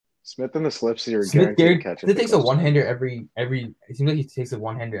Smith and the Slips, you're Smith guaranteed to Gary catch if Smith the takes a question. one-hander every. It seems like he takes a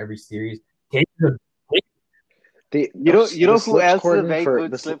one-hander every series. Takes a, You know The who Slips else is a cordon very for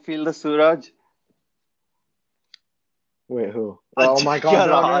good the slip fielder, Suraj? wait, who? Oh my God!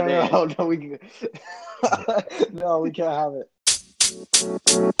 Ajinkya No, no, no, Rahane. no, no, we no, we can't have it.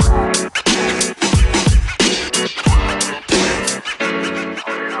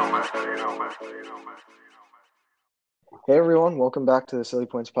 Hey everyone, welcome back to the Silly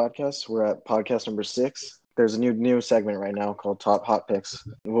Points podcast. We're at podcast number 6. There's a new segment right now called Top Hot Picks.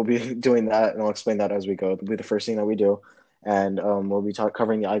 We'll be doing that, and I'll explain that as we go. It'll be the first thing that we do, and we'll be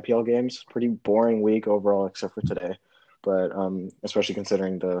covering the IPL games. Pretty boring week overall, except for today, but especially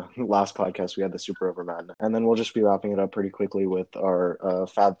considering the last podcast we had the Super Over Madness, and then we'll just be wrapping it up pretty quickly with our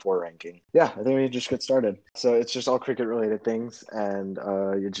Fab Four ranking. Yeah, I think we just get started. So it's just all cricket related things, and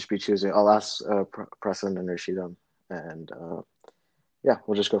you'll just be choosing. I'll ask Preston and Rashida. And yeah,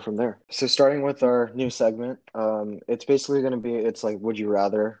 we'll just go from there. So starting with our new segment, it's basically going to be, it's like, would you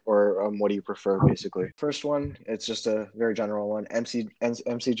rather, or what do you prefer, basically. First one, it's just a very general one.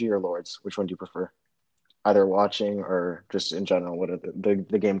 MCG or Lords? Which one do you prefer? Either watching or just in general, what are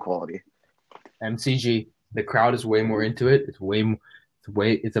the game quality? MCG. The crowd is way more into it.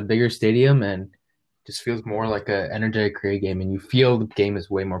 It's a bigger stadium and just feels more like a energetic cricket game, and you feel the game is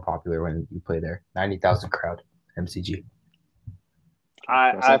way more popular when you play there. 90,000 crowd, MCG.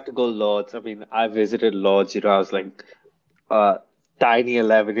 I have to go Lords. I mean, I visited Lords, I was like a tiny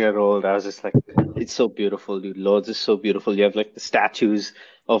 11-year-old. I was just like, it's so beautiful, dude. Lords is so beautiful. You have like the statues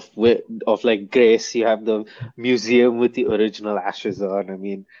of like Grace. You have the museum with the original Ashes on. I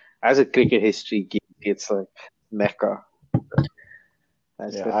mean, as a cricket history geek, it's like Mecca.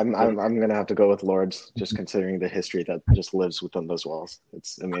 Yeah, I'm gonna have to go with Lords, just considering the history that just lives within those walls.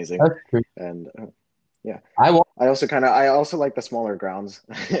 It's amazing, That's true. and yeah. I I also like the smaller grounds.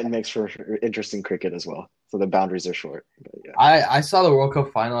 It makes for interesting cricket as well. So the boundaries are short. But yeah. I saw the World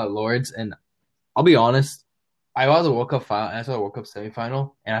Cup final at Lords, and I'll be honest, I was a World Cup final and I saw the World Cup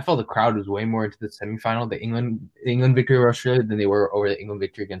semifinal, and I felt the crowd was way more into the semifinal, the England victory over Australia, than they were over the England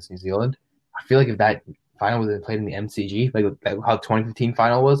victory against New Zealand. I feel like if that final was played in the MCG, like how the 2015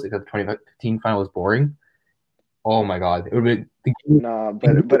 final was, like the 2015 final was boring. Oh my God, it would be. No,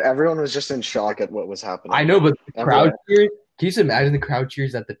 but everyone was just in shock at what was happening. I know, but the crowd Everyone, cheers. Can you just imagine the crowd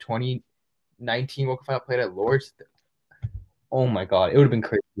cheers at the 2019 World Cup final played at Lords? Oh my God, it would have been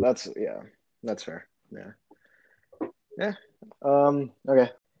crazy. that's fair. Yeah. Yeah.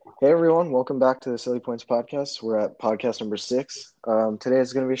 Okay. Hey everyone, welcome back to the Silly Points podcast. We're at podcast number 6. Today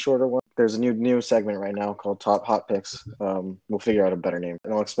is going to be a shorter one. There's a new segment right now called Top Hot Picks. We'll figure out a better name,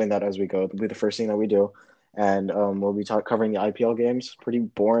 and I'll explain that as we go. It'll be the first thing that we do, and we'll be covering the IPL games. Pretty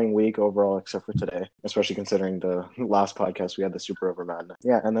boring week overall, except for today, especially considering the last podcast we had the Super Over Madness.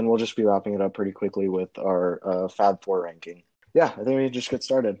 Yeah, and then we'll just be wrapping it up pretty quickly with our Fab Four ranking. Yeah, I think we just get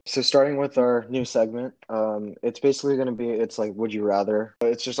started. So starting with our new segment, it's basically going to be, it's like, would you rather?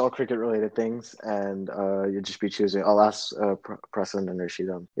 It's just all cricket related things, and you'll just be choosing. I'll ask Preston and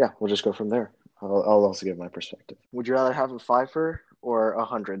Rashida. Yeah, we'll just go from there. I'll also give my perspective. Would you rather have a fifer or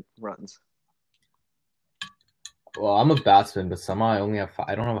 100 runs? Well, I'm a batsman, but somehow I only have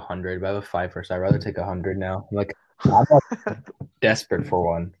I don't have 100, but I have a fiver, so I'd rather take 100 now. I'm not desperate for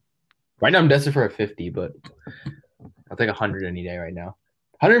one. Right now, I'm desperate for a 50, but I'll take 100 any day right now.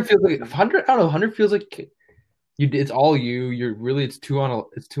 100 feels like 100. I don't know. 100 feels like you. It's all you. You're really. It's 2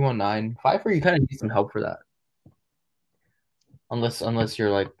 on 9. Fiver, you kind of need some help for that. Unless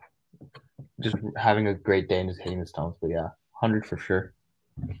you're like just having a great day and just hitting the stumps. But yeah, 100 for sure.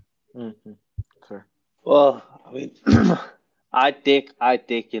 Mm-hmm. Fair. Well, I mean, I take,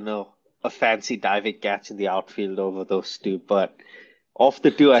 a fancy diving catch in the outfield over those two, but of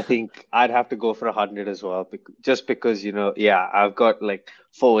the two, I think I'd have to go for 100 as well, just because, yeah, I've got like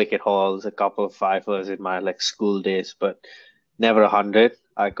 4 wicket hauls, a couple of fifers in my like school days, but never 100.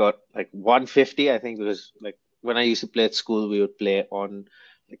 I got like 150, I think, because like when I used to play at school, we would play on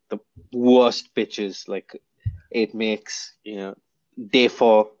like the worst pitches, like it makes, day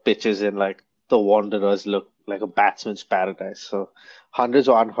 4 pitches in like the Wanderers look like a batsman's paradise. So hundreds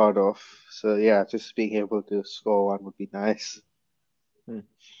are unheard of. So yeah, just being able to score one would be nice.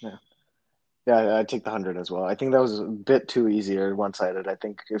 Yeah. Yeah, I'd take the 100 as well. I think that was a bit too easy or one-sided. I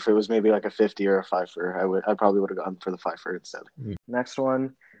think if it was maybe like a 50 or a fifer, I probably would have gone for the fifer instead. Next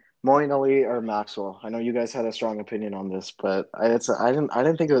one, Moeen Ali or Maxwell. I know you guys had a strong opinion on this, but I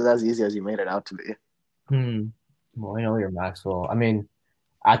didn't think it was as easy as you made it out to be. Moeen Ali or Maxwell. I mean,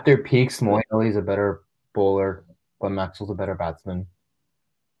 at their peaks, Moeen Ali is a better bowler, but Maxwell's a better batsman.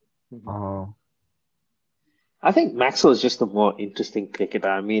 Mhm. I think Maxwell is just the more interesting cricketer.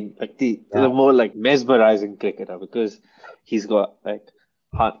 I mean, like Yeah, the more like mesmerizing cricketer because he's got like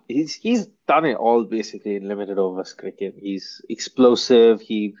he's done it all basically in limited overs cricket. He's explosive.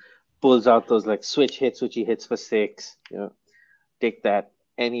 He pulls out those like switch hits, which he hits for six. Take that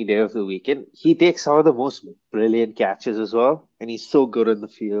any day of the week. And he takes some of the most brilliant catches as well. And he's so good in the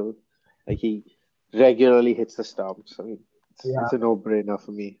field. Like he regularly hits the stumps. I mean, it's yeah. a no-brainer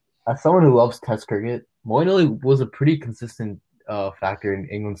for me. As someone who loves Test cricket, Moeen Ali was a pretty consistent factor in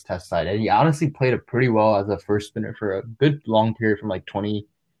England's Test side, and he honestly played it pretty well as a first spinner for a good long period from like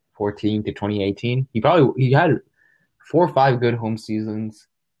 2014 to 2018. He had 4 or 5 good home seasons.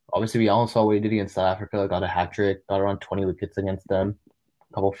 Obviously, we all saw what he did against South Africa. Got a hat trick, got around 20 wickets against them,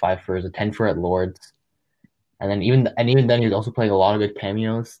 a couple five fers, a 10 for at Lords, and then even then he was also playing a lot of good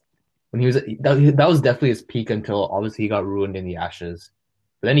cameos. When he was that was definitely his peak until obviously he got ruined in the Ashes.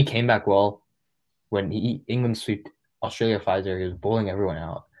 But then he came back well when England swept Australia 5-0. He was bowling everyone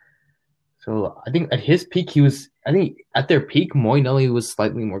out. So I think at his peak, I think at their peak, Moeen Ali was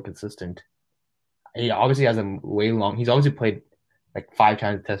slightly more consistent. He obviously has a way long. He's obviously played like 5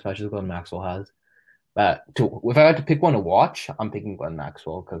 times Test matches Glenn Maxwell has. But if I had to pick one to watch, I'm picking Glenn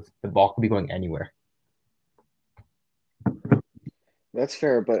Maxwell because the ball could be going anywhere. That's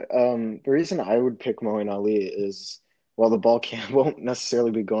fair, but the reason I would pick Moeen Ali is while the ball can won't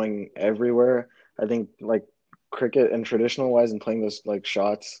necessarily be going everywhere. I think like cricket and traditional wise and playing those like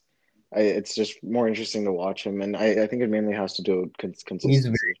shots, it's just more interesting to watch him, and I think it mainly has to do with He's consistency.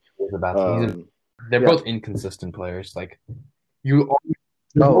 very good at the batsman. Um, They're yeah. both inconsistent players. Like you,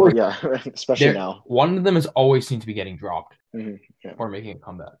 Oh yeah, especially there. now. One of them is always seems to be getting dropped Yeah. or making a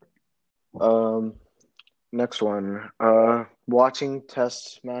comeback. Um, Next one. Watching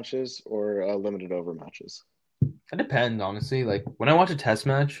test matches or limited over matches. It depends, honestly. Like when I watch a Test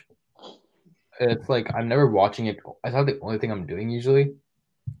match, it's like I'm never watching it. It's not the only thing I'm doing usually.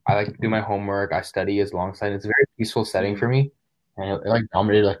 I like to do my homework. I study alongside. It's a very peaceful setting Mhm. for me, and it like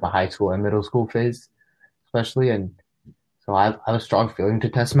dominated like my high school and middle school phase, especially. And so I have a strong feeling to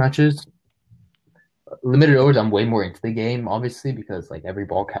Test matches. Limited overs, I'm way more into the game, obviously, because like every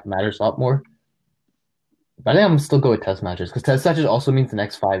ball matters a lot more. But I think I'm still go with Test matches because Test matches also means the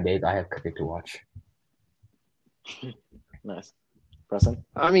next 5 days I have cricket to watch. Nice. Preston?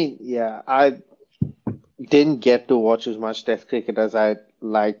 I mean, yeah, I didn't get to watch as much Test cricket as I'd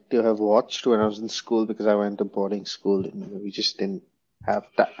like to have watched when I was in school because I went to boarding school and we just didn't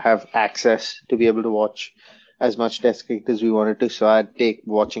have access to be able to watch as much Test cricket as we wanted to. So I'd take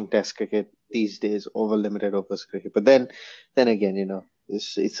watching Test cricket these days over limited overs cricket. But then again,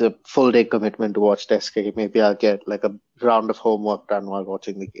 it's a full day commitment to watch Test cricket. Maybe I'll get like a round of homework done while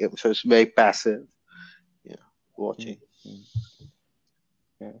watching the game. So it's very passive, watching.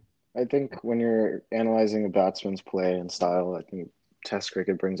 Yeah. I think when you're analyzing a batsman's play and style, I think Test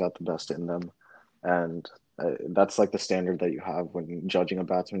cricket brings out the best in them, and that's like the standard that you have when judging a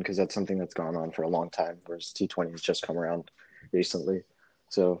batsman because that's something that's gone on for a long time, whereas T20 has just come around recently.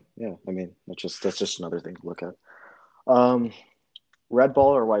 So yeah, I mean that's just another thing to look at. Um, Red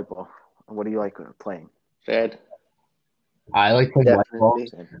ball or white ball? What do you like playing? Red, I like playing white ball.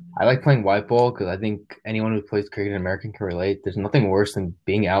 definitely. I like playing white ball because I think anyone who plays cricket in America can relate. There's nothing worse than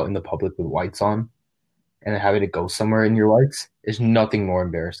being out in the public with whites on and then having to go somewhere in your whites. There's nothing more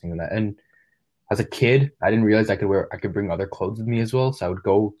embarrassing than that. And as a kid, I didn't realize I could bring other clothes with me as well. So I would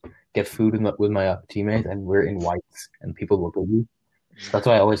go get food with my teammates, and we're in whites, and people look at you. So that's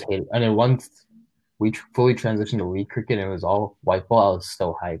why I always hated it. And then once we fully transitioned to league cricket and it was all white ball, I was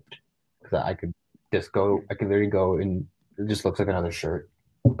so hyped because I could just go. I could literally go and it just looks like another shirt.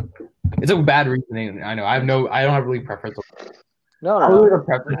 It's a bad reasoning. I know. I don't have really preference. No, I no, really no. have a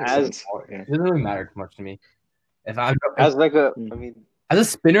preference. Makes As sense. Yeah. It doesn't really matter too much to me. If I as like a, Mm. I mean, As a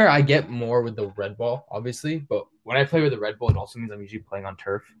spinner, I get more with the red ball, obviously. But when I play with the red ball, it also means I'm usually playing on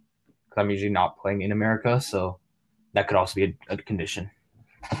turf because I'm usually not playing in America. So that could also be a condition.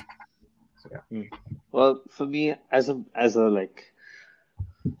 So, yeah. well, for me, as a like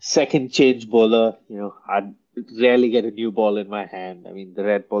second change bowler, I'd rarely get a new ball in my hand. I mean, the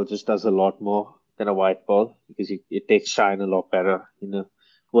red ball just does a lot more than a white ball because it takes shine a lot better.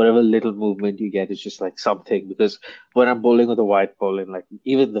 Whatever little movement you get is just like something. Because when I'm bowling with a white ball in like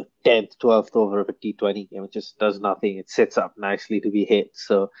even the 10th, 12th over of a T20 game, it just does nothing. It sits up nicely to be hit.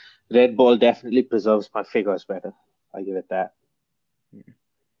 So red ball definitely preserves my figures better. I give it that.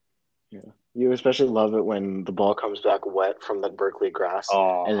 Yeah. You especially love it when the ball comes back wet from the Berkeley grass and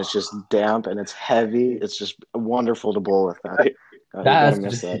Oh, it's just damp and it's heavy. It's just wonderful to bowl with that. You That's gotta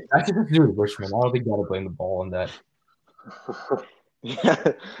miss just that. that's just to do with Richmond. I don't think you got to blame the ball on that. Yeah.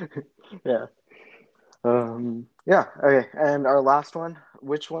 Yeah. Yeah, okay. And our last one,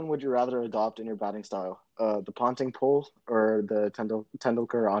 which one would you rather adopt in your batting style? The Ponting pull or the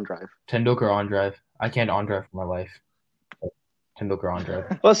Tendulkar on drive? Tendulkar on drive. I can't on drive for my life. Tendulkar on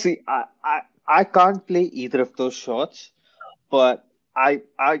drive. Well, see, I can't play either of those shots, but I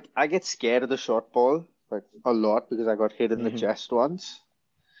get scared of the short ball like a lot because I got hit in the Hmm. chest once.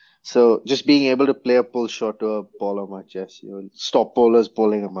 So just being able to play a pull shot to a ball on my chest, stop bowlers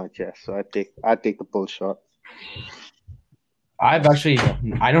bowling on my chest. So I take the pull shot. I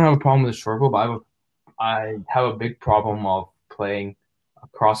don't have a problem with the short ball, but I have a big problem of playing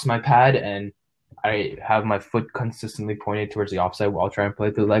across my pad, and I have my foot consistently pointed towards the offside while trying to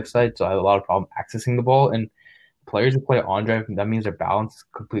play to the leg side. So I have a lot of problem accessing the ball. And players who play on drive, that means their balance is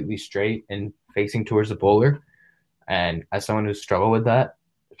completely straight and facing towards the bowler. And as someone who's struggled with that,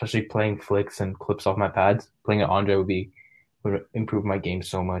 especially playing flicks and clips off my pads, playing it on drive would improve my game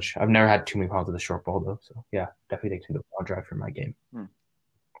so much. I've never had too many problems with the short ball though. So yeah, definitely take to the on drive for my game. Hmm.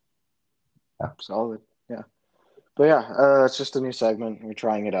 Yeah. Solid. Yeah. But yeah, it's just a new segment. We're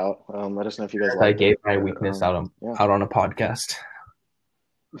trying it out. Let us know if you guys I like gave it. my But weakness yeah, out on a podcast.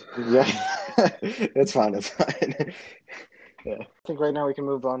 yeah, it's fine. It's fine. Yeah, I think right now we can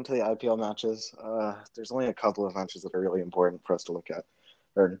move on to the IPL matches. There's only a couple of matches that are really important for us to look at,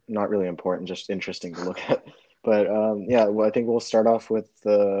 or not really important, just interesting to look at. But yeah, well, I think we'll start off with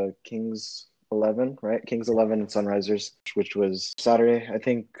the Kings 11, right? Kings 11 and Sunrisers, which was Saturday. I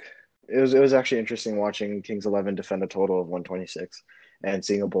think it was actually interesting watching Kings 11 defend a total of 126 and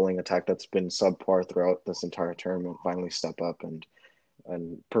seeing a bowling attack that's been subpar throughout this entire tournament finally step up and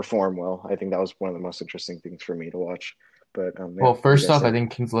perform well. I think that was one of the most interesting things for me to watch. But yeah, Well, what do you first guys off, I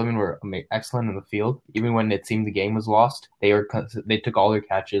think? think Kings 11 were excellent in the field. Even when it seemed the game was lost, they took all their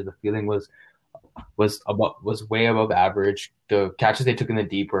catches. The fielding was way above average. The catches they took in the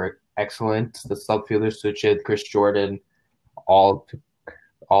deep were excellent. The subfielders, Suchit, Chris Jordan, all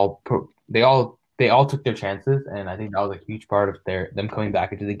all they all took their chances, and I think that was a huge part of them coming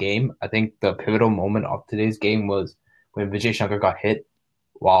back into the game. I think the pivotal moment of today's game was when Vijay Shankar got hit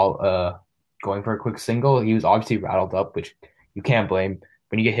while going for a quick single. He was obviously rattled up, which you can't blame.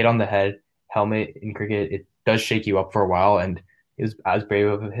 When you get hit on the head, helmet in cricket, it does shake you up for a while, and it was as brave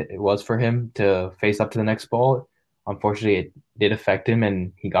of a hit it was for him to face up to the next ball. Unfortunately, it did affect him,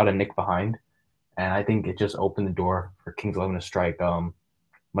 and he got a nick behind. And I think it just opened the door for Kings 11 to strike.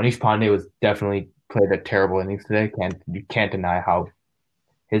 Manish Pandey was definitely played a terrible innings today. You can't deny how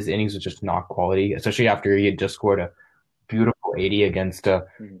his innings was just not quality, especially after he had just scored a beautiful 80 against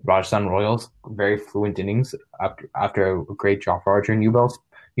Mhm. Rajasthan Royals. Very fluent innings after a great Jofra Archer new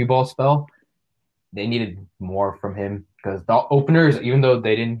ball spell. They needed more from him because the openers, even though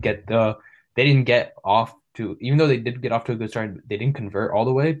they didn't get off to, even though they did get off to a good start, they didn't convert all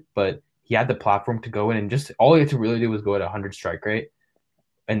the way. But he had the platform to go in, and just all he had to really do was go at 100 strike rate,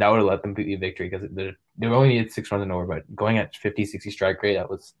 and that would have let them beat the victory because they only needed 6 runs and over. But going at 50, 60 strike rate, that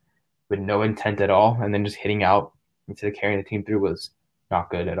was with no intent at all, and then just hitting out instead of carrying the team through was not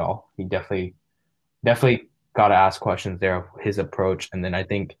good at all. He definitely got to ask questions there of his approach, and then I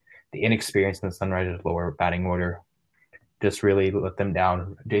think the inexperience in the Sunrisers' lower batting order just really let them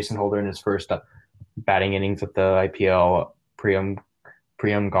down. Jason Holder in his first batting innings at the IPL, Priyam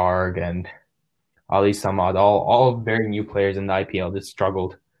Garg and Ali Samad, all very new players in the IPL, just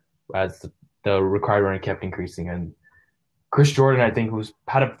struggled as the required run kept increasing. And Chris Jordan, I think, who's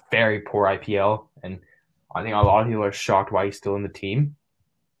had a very poor IPL, and I think a lot of people are shocked why he's still in the team.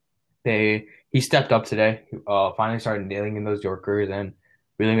 He stepped up today, finally started nailing in those Yorkers, and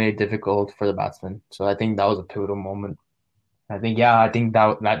really made it difficult for the batsmen. So I think that was a pivotal moment. I think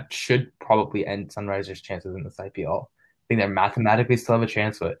that should probably end Sunrisers' chances in this IPL. I think they mathematically still have a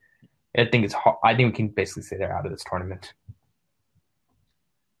chance, but I think it's hard. I think we can basically say they're out of this tournament.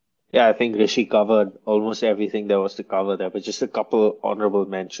 Yeah, I think Rishi covered almost everything there was to cover there, but just a couple honorable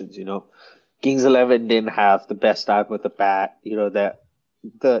mentions. Kings 11 didn't have the best time with the bat.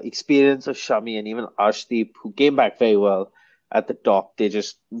 The experience of Shami and even Arshdeep, who came back very well at the top, they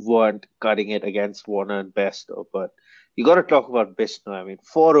just weren't cutting it against Warner and Besto. But you got to talk about Bisno. I mean,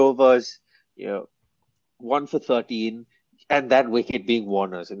 4 overs, you know, 1 for 13, and that wicket being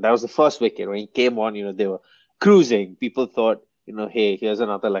Warner's. And that was the first wicket. When he came on, they were cruising. People thought, hey, here's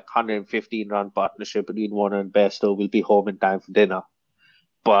another like 115-run partnership between Warner and Bairstow. We'll be home in time for dinner.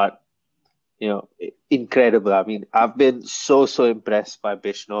 But, incredible. I mean, I've been so impressed by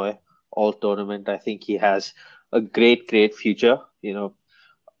Bishnoi all tournament. I think he has a great future.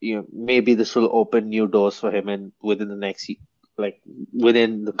 Maybe this will open new doors for him, and within the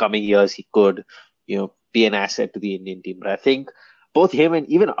coming years, he could, be an asset to the Indian team. But I think both him and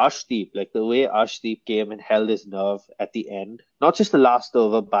even Arshdeep, like the way Arshdeep came and held his nerve at the end, not just the last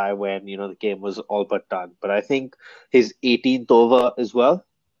over by when, the game was all but done, but I think his 18th over as well,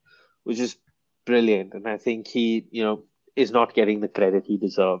 which is brilliant. And I think he, is not getting the credit he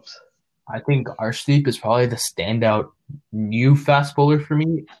deserves. I think Arshdeep is probably the standout new fast bowler for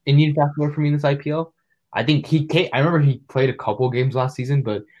me, Indian fast bowler for me in this IPL. I think I remember he played a couple games last season,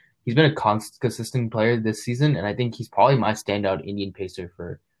 but he's been a consistent player this season, and I think he's probably my standout Indian pacer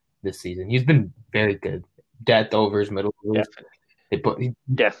for this season. He's been very good. Death overs, middle overs.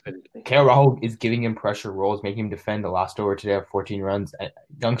 Definitely. KL Rahul is giving him pressure roles, making him defend the last over today of 14 runs.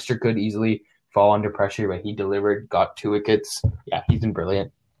 Youngster could easily fall under pressure, but he delivered, got 2 wickets. Yeah, he's been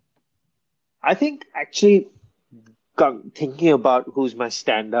brilliant. I think actually thinking about who's my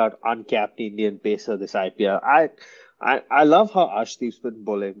standout uncapped Indian pacer this IPL, I love how Arshdeep's been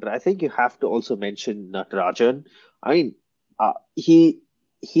bowling, but I think you have to also mention Natarajan. I mean,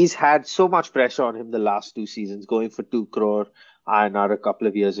 he's had so much pressure on him the last 2 seasons, going for 2 crore INR a couple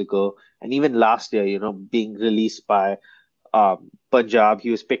of years ago, and even last year, being released by Punjab, he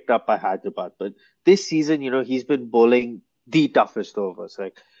was picked up by Hyderabad. But this season, he's been bowling the toughest overs.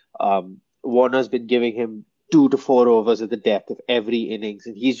 Like Warner's been giving him 2 to 4 overs at the depth of every innings,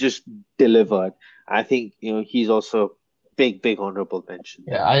 and he's just delivered. I think he's also big honorable mention.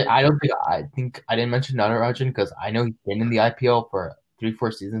 Yeah, I think I didn't mention Natarajan because I know he's been in the IPL for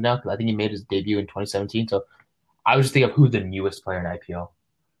 3-4 seasons now. Because I think he made his debut in 2017. So I was just thinking of who's the newest player in IPL.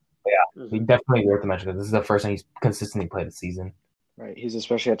 But yeah, he definitely worth the mention because this is the first time he's consistently played a season. Right, he's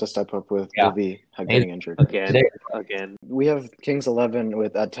especially had to step up with Bobby getting injured. Again. We have Kings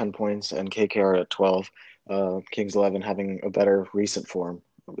 11 at 10 points and KKR at 12. Kings 11 having a better recent form,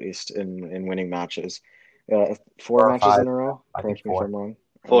 at least in winning matches. 4 matches in a row. Correct me if I'm wrong.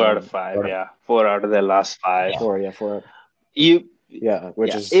 4 out of 5. 4 out of their last 5. 4.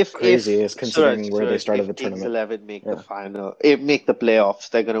 Which is crazy, considering where they started the tournament. Kings 11 make the final, make the playoffs,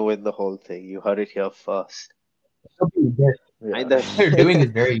 they're gonna win the whole thing. You heard it here first. They're doing this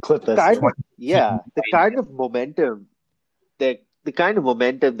very the kind of momentum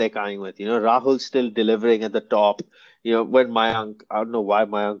they're coming with. Rahul's still delivering at the top. When Mayank, I don't know why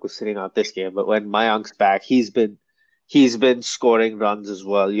Mayank was sitting out this game, but when Mayank's back, he's been scoring runs as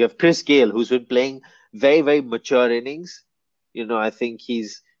well. You have Chris Gayle, who's been playing very, very mature innings. I think he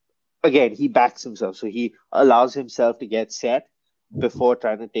backs himself, so he allows himself to get set before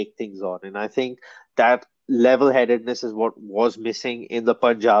trying to take things on. And I think that level-headedness is what was missing in the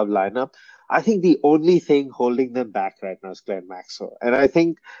Punjab lineup. I think the only thing holding them back right now is Glenn Maxwell. And I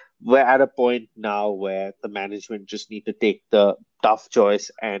think we're at a point now where the management just need to take the tough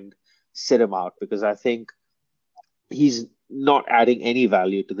choice and sit him out, because I think he's not adding any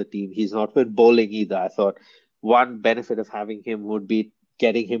value to the team. He's not been bowling either. I thought one benefit of having him would be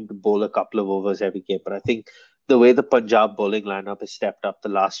getting him to bowl a couple of overs every game. But I think the way the Punjab bowling lineup has stepped up the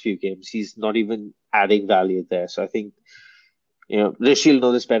last few games, he's not even adding value there. So I think, Rishi will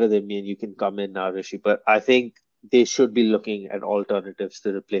know this better than me, and you can come in now, Rishi. But I think they should be looking at alternatives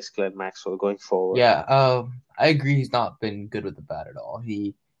to replace Glenn Maxwell going forward. Yeah, I agree. He's not been good with the bat at all.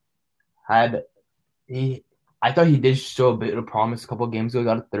 I thought he did show a bit of promise a couple of games ago. He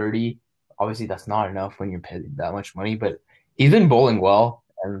got a 30. Obviously, that's not enough when you're paid that much money, but he's been bowling well.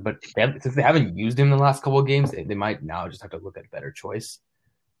 But since they haven't used him the last couple of games, they might now just have to look at a better choice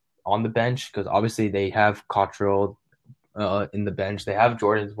on the bench, because obviously they have Cottrell in the bench. They have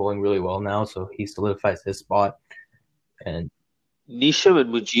Jordan's bowling really well now, so he solidifies his spot. And Nisham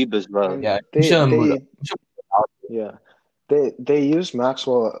and Mujib as well. Yeah, they used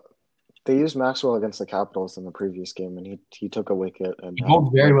Maxwell. They used Maxwell against the Capitals in the previous game, and he took a wicket. And he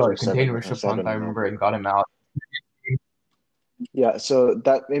bowled very well. He contained Rishabh Pant, I remember, and got him out. Yeah, so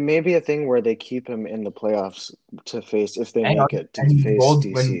that it may be a thing where they keep him in the playoffs to face, if they make it, to face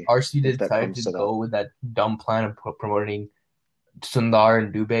DC. When RC decided to go with that dumb plan of promoting Sundar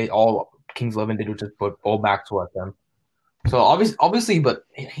and Dubey, all Kings 11 did was just bowl Maxwell at them. So obviously, but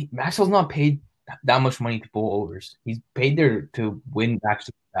Maxwell's not paid that much money to bowl overs. He's paid there to win matches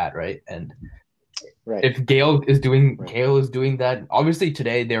like that, right? And if Gayle is doing that, obviously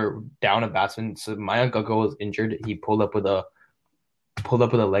today they're down a batsman. So Mayank Agarwal was injured. He pulled up with a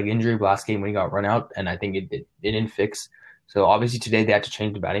leg injury last game when he got run out, and I think it didn't fix. So obviously today they had to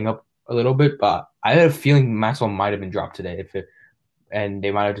change the batting up a little bit, but I had a feeling Maxwell might have been dropped today and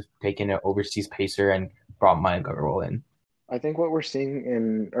they might have just taken an overseas pacer and brought Mayank Agarwal in. I think what we're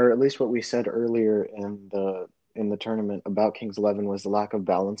seeing or at least what we said earlier in the tournament about Kings 11 was the lack of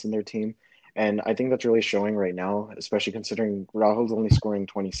balance in their team. And I think that's really showing right now, especially considering Rahul's only scoring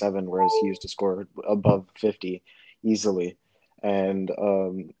 27, whereas he used to score above 50 easily. and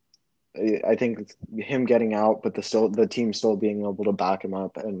I think him getting out, but the team still being able to back him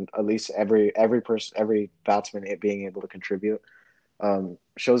up, and at least every batsman being able to contribute,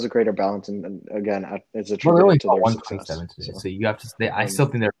 shows a greater balance, and again, it's Well, they only attributed to got their success. 127 today, so you have to say I um, still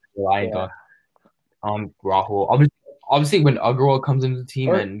think they're reliant yeah. on Rahul. Obviously, when Agarwal comes into the team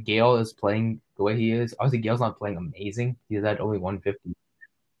Or- and Gale is playing the way he is, obviously Gale's not playing amazing. He's at only 150.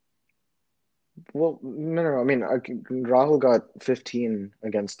 Well, no. I mean, Rahul got 15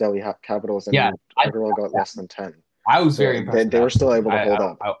 against Delhi Capitals, and Yeah, Agarwal got less than 10. I was So very impressed. they were still able to hold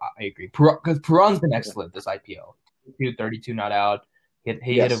up. I agree. Because Perron's been excellent this IPL. 32 not out.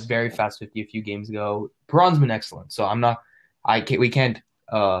 He hit a very fast 50 a few games ago. Perron's been excellent. So we can't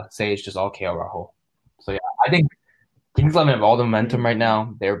say it's just all KL Rahul. So yeah, I think Kings 11 have all the momentum right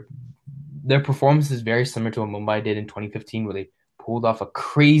now. Their performance is very similar to what Mumbai did in 2015, where they pulled off a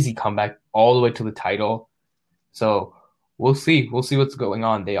crazy comeback all the way to the title. So we'll see. We'll see what's going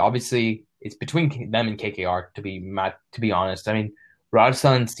on. It's between them and KKR, to be honest. I mean,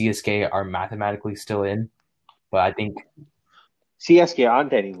 Rajasthan and CSK are mathematically still in, but I think CSK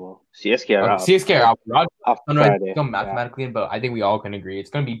aren't anymore. CSK are out. CSK are out. Rajasthan Friday. still mathematically in, but I think we all can agree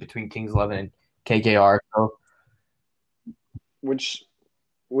it's going to be between Kings 11 and KKR. So,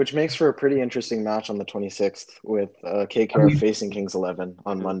 which makes for a pretty interesting match on the 26th with KKR facing Kings 11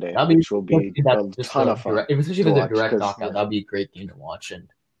 on Monday, which will be a ton of fun. Especially if it's a direct knockout, that'll be a great game to watch. And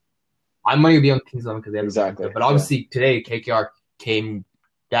I might be on Kings 11 because they have exactly. But obviously today KKR came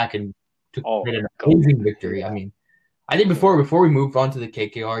back and took an amazing victory. I mean, I think before we move on to the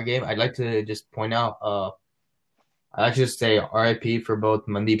KKR game, I'd like to just point out, I'd like to just say RIP for both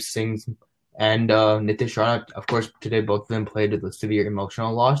Mandeep Singh and Nitish Rana. Of course, today both of them played with a severe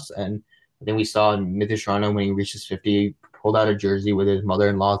emotional loss, and I think we saw Nitish Rana when he reached his 50, pulled out a jersey with his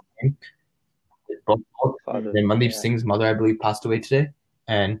mother-in-law's name. Then Mandeep Singh's mother, I believe, passed away today,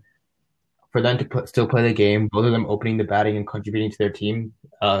 and for them to still play the game, both of them opening the batting and contributing to their team,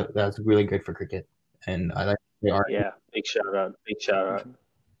 that's really good for cricket. And I like they are. Yeah, big shout out. So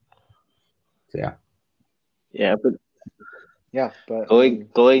yeah. Yeah, but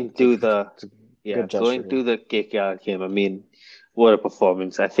going to the KKR game. I mean, what a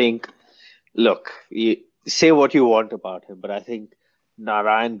performance! I think. Look, you say what you want about him, but I think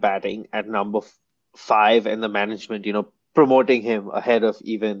Narayan batting at number 5 and the management, promoting him ahead of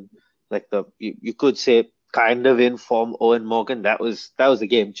even like you could say kind of in form Owen Morgan. That was a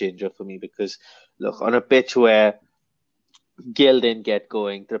game changer for me because look, on a pitch where Gill didn't get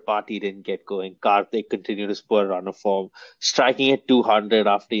going, Tripathi didn't get going, Karthik continued to spur a run of form, striking at 200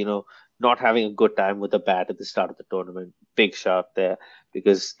 after not having a good time with the bat at the start of the tournament. Big shot there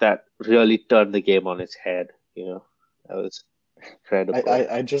because that really turned the game on its head. That was incredible.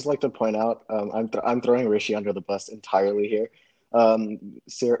 I'd just like to point out, I'm throwing Rishi under the bus entirely here.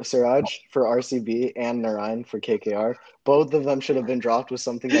 Siraj for RCB and Narayan for KKR. Both of them should have been dropped with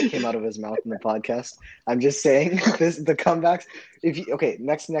something that came out of his mouth in the podcast. I'm just saying the comebacks.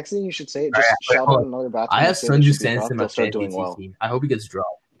 Next thing you should say, just shout out another batsman. I have Sanju Samson in my fantasy team. I hope he gets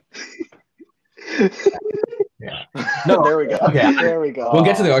dropped. Yeah. No, there we go. Okay, there we go. We'll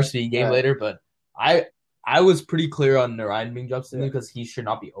get to the RCB game later, but I was pretty clear on Narayan being dropped because he should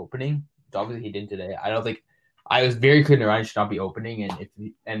not be opening. Obviously, he didn't today. I was very clear Narayan should not be opening,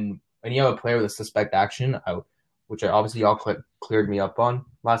 and when you have a player with a suspect action, which obviously y'all cleared me up on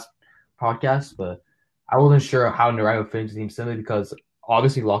last podcast, but I wasn't sure how Narayan would fit into the team simply because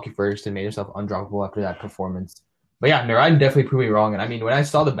obviously Lockie Ferguson made himself undroppable after that performance. But yeah, Narayan definitely proved me wrong, and I mean when I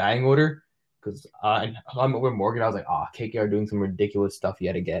saw the batting order, because I'm over Morgan, I was like, KKR doing some ridiculous stuff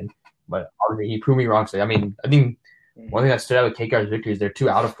yet again. But obviously he proved me wrong. So I think one thing that stood out with KKR's victory is their 2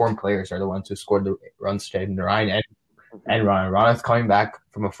 out-of-form players are the ones who scored the runs today, Narayan and Rana. Rana's coming back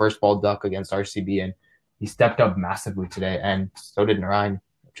from a first ball duck against RCB, and he stepped up massively today, and so did Narayan,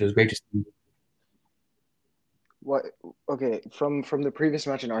 which was great to see. What? Okay, from the previous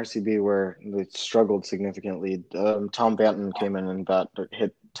match in RCB where they struggled significantly, Tom Banton came in and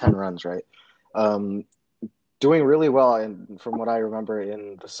hit 10 runs, right? Doing really well, and from what I remember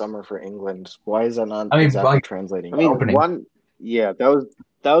in the summer for England, why is that not exactly translating? That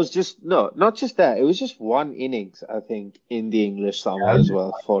was just not just that. It was just one innings, I think, in the English summer as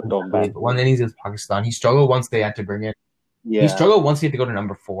well for Tom Banton. One innings against Pakistan. He struggled once they had to bring it. Yeah. He struggled once he had to go to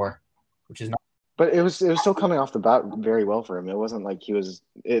number 4, which is not. But it was still coming off the bat very well for him. It wasn't like he was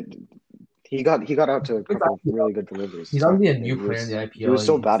it. He got out to a couple of really good deliveries. He's obviously a new player in the IPL. He was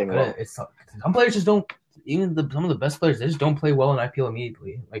still batting well. Some players just don't. Even some of the best players, they just don't play well in IPL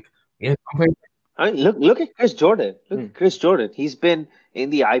immediately. Like, yeah, I mean, look at Chris Jordan. Look Hmm. at Chris Jordan. He's been in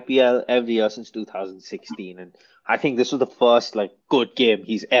the IPL every year since 2016, and I think this was the first like good game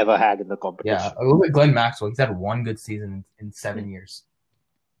he's ever had in the Yeah, competition. a little bit Glenn Maxwell. He's had one good season in 7 years.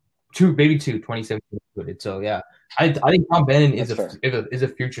 Maybe two. 2017 good. So yeah, I think Tom Bennon is That's is a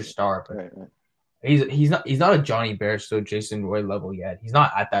future star, but Right. he's not a Johnny Bairstow, Jason Roy level yet. He's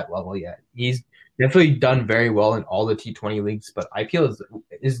not at that level yet. He's definitely done very well in all the T20 leagues, but IPL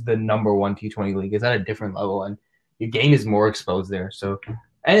is the number one T20 league. It's at a different level, and your game is more exposed there. So,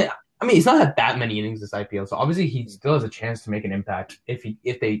 and I mean, he's not had that many innings this IPL, so obviously he still has a chance to make an impact if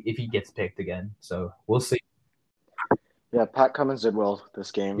he gets picked again. So we'll see. Yeah, Pat Cummins did well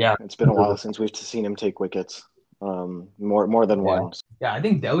this game. Yeah. It's been a while since we've seen him take wickets. More than one. Yeah, I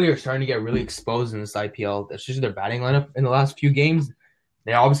think Delhi are starting to get really exposed in this IPL. That's just their batting lineup in the last few games.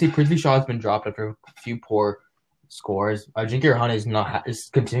 They obviously Prithvi Shaw has been dropped after a few poor scores. Ajinkya Rahane is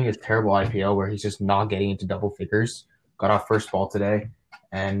continuing his terrible IPL where he's just not getting into double figures. Got off first ball today,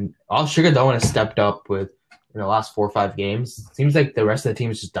 and Shikhar Dhawan has stepped up with in the last 4 or 5 games. Seems like the rest of the team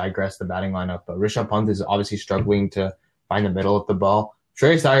has just digressed the batting lineup. But Rishabh Pant is obviously struggling to find the middle of the ball.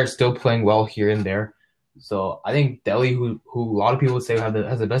 Shreyas Iyer is still playing well here and there. So I think Delhi, who a lot of people would say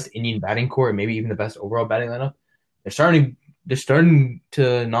has the best Indian batting core and maybe even the best overall batting lineup, they're starting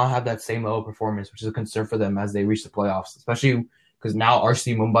to not have that same level of performance, which is a concern for them as they reach the playoffs, especially because now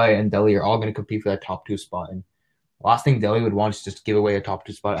RC Mumbai and Delhi are all going to compete for that top 2 spot. And the last thing Delhi would want is just give away a top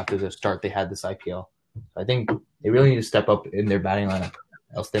 2 spot after the start they had this IPL. So I think they really need to step up in their batting lineup,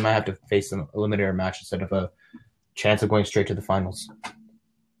 else they might have to face an eliminator match instead of a chance of going straight to the finals.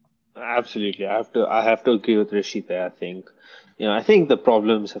 Absolutely, I have to agree with Rishi there. I think the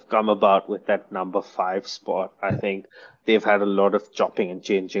problems have come about with that number 5 spot. I think they've had a lot of chopping and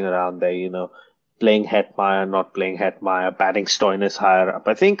changing around there. Playing Hetmeyer, not playing Hetmeyer, batting Stoinis higher up.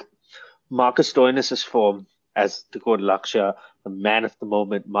 I think Marcus Stoinis' form, as to quote Lakshya, the man of the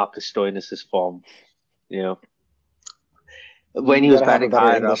moment, Marcus Stoinis' form. When he was batting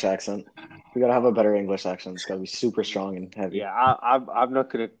higher English up. Accent. We gotta have a better English accent. It's gotta be super strong and heavy. Yeah, I'm not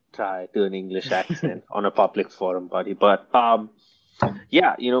gonna try to do an English accent on a public forum, buddy. But Marcus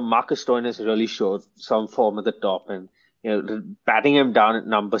Stoinis really showed some form at the top, and batting him down at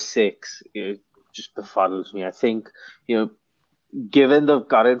number 6, it just befuddles me. I think given the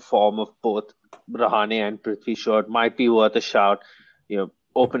current form of both Rahane and Prithvi Shaw, it might be worth a shout.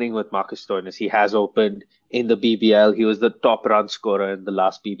 Opening with Marcus Stoinis. He has opened in the BBL. He was the top run scorer in the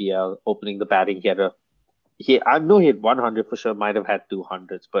last BBL, opening the batting. I know he had 100 for sure, might have had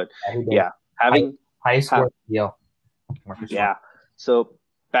 200s, but having highest score. Yeah. So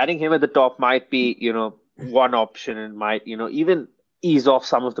batting him at the top might be, one option and might, even ease off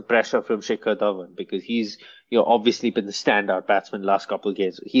some of the pressure from Shikhar Dhawan because he's, obviously been the standout batsman last couple of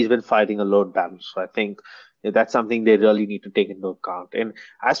games. He's been fighting a load balance. So I think that's something they really need to take into account. And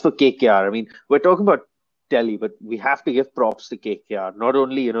as for KKR, I mean, we're talking about Delhi, but we have to give props to KKR. Not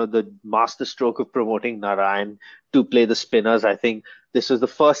only, the master stroke of promoting Narayan to play the spinners. I think this was the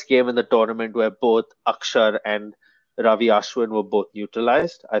first game in the tournament where both Akshar and Ravi Ashwin were both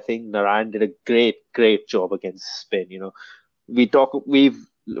neutralized. I think Narayan did a great job against spin. We've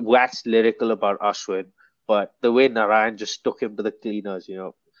waxed lyrical about Ashwin, but the way Narayan just took him to the cleaners,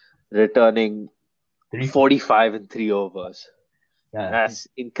 returning 45 in 3 overs. Yeah. That's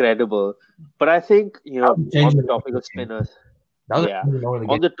incredible. But I think, on the topic of spinners, on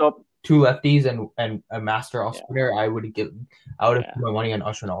the top 2 lefties and a master off spinner, I would have put my money on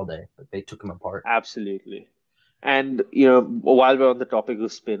Ashwin all day, but they took him apart. Absolutely. And, while we're on the topic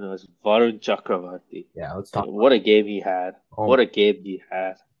of spinners, Varun Chakravarti. Yeah, let's talk. What a game he had. What a game he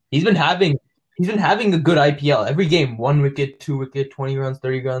had. He's been having a good IPL. Every game, 1 wicket, 2 wicket, 20 runs,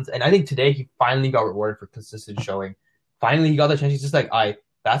 30 runs. And I think today he finally got rewarded for consistent showing. Finally, he got the chance. He's just like,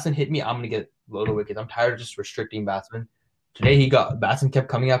 batsman hit me, I'm going to get loads of wickets. I'm tired of just restricting batsmen. Today, batsmen kept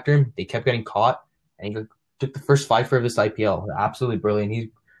coming after him. They kept getting caught. And he took the first 5 of this IPL. Absolutely brilliant. He's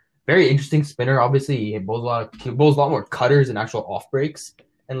very interesting spinner. Obviously, he bowls a lot more cutters and actual off breaks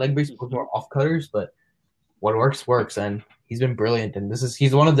and leg breaks. He bowls more off cutters, but what works. And he's been brilliant. And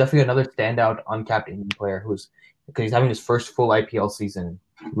he's one of definitely another standout uncapped Indian player because he's having his first full IPL season,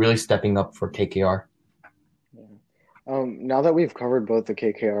 really stepping up for KKR. Now that we've covered both the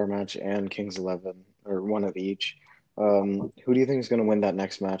KKR match and Kings 11, or one of each, who do you think is going to win that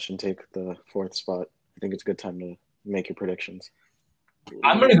next match and take the 4th spot? I think it's a good time to make your predictions.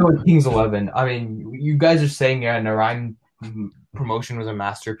 I'm going to go with Kings 11. I mean, you guys are saying, Narayan promotion was a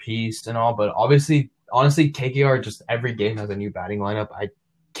masterpiece and all, but honestly, KKR just every game has a new batting lineup. I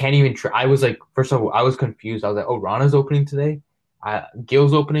can't even try. I was like, first of all, I was confused. I was like, Rana's opening today.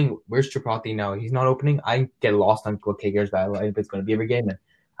 Gill's opening. Where's Tripathi now? He's not opening. I get lost on what KKR's lineup is going to be every game, and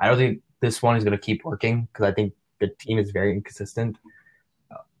I don't think this one is going to keep working because I think the team is very inconsistent.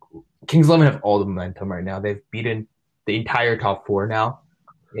 Kings 11 have all the momentum right now. They've beaten the entire top four now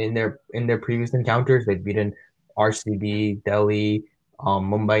in their previous encounters. They've beaten RCB, Delhi,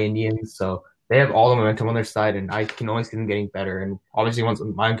 Mumbai Indians. So they have all the momentum on their side, and I can only see them getting better. And obviously, once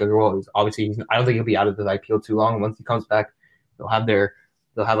Mayank Agarwal is I don't think he'll be out of the IPL too long. Once he comes back, they'll have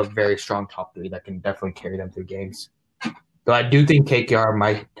a very strong top three that can definitely carry them through games. So I do think KKR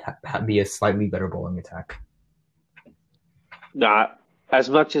might be a slightly better bowling attack. Nah, as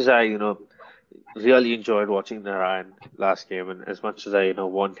much as I, really enjoyed watching Narayan last game, and as much as I,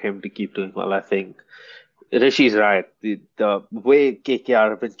 want him to keep doing well, I think Rishi's right. The way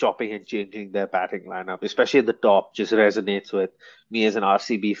KKR have been chopping and changing their batting lineup, especially at the top, just resonates with me as an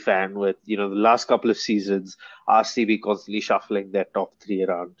RCB fan. With the last couple of seasons, RCB constantly shuffling their top three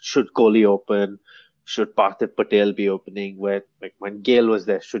around. Should Kohli open? Should Parthiv Patel be opening? When Gale was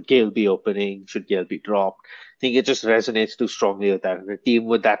there, should Gale be opening? Should Gale be dropped? I think it just resonates too strongly with that. And a team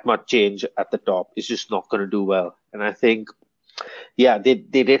with that much change at the top is just not going to do well. And I think, yeah, they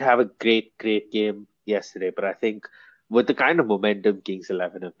did have a great game yesterday, but I think with the kind of momentum Kings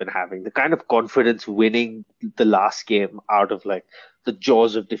 11 have been having, the kind of confidence winning the last game out of the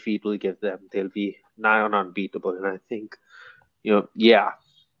jaws of defeat will give them, they'll be nigh on unbeatable. And I think,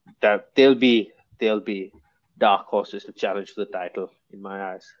 that they'll be dark horses to challenge for the title in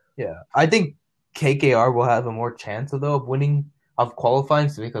my eyes. Yeah, I think KKR will have a more chance of winning, of qualifying,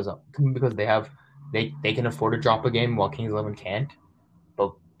 because they can afford to drop a game while Kings 11 can't.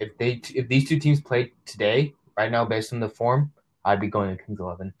 But if these two teams played today, right now, based on the form, I'd be going to Kings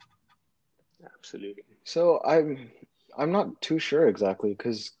 11. Absolutely. So I'm not too sure exactly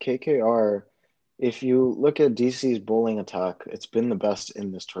because KKR, if you look at DC's bowling attack, it's been the best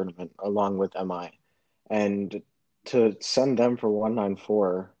in this tournament along with MI. And to send them for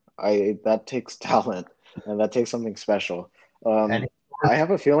 194, that takes talent and that takes something special. I have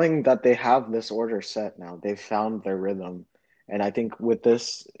a feeling that they have this order set now. They've found their rhythm. And I think with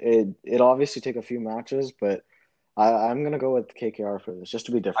this, it'll obviously take a few matches, but I'm going to go with KKR for this, just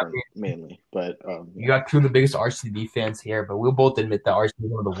to be different, mainly. But you got two of the biggest RCB fans here, but we'll both admit that RCB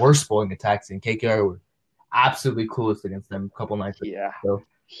is one of the worst bowling attacks, and KKR were absolutely clueless against them a couple nights ago. Yeah. So.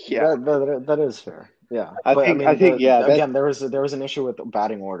 Yeah. That is fair. Yeah. I think again, there was an issue with the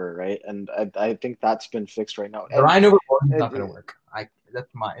batting order, right? And I think that's been fixed right now. Ryan over bowling is not going to work. In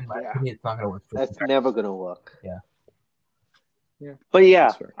my opinion, it's not going to work. That's never going to work. Yeah. Yeah. But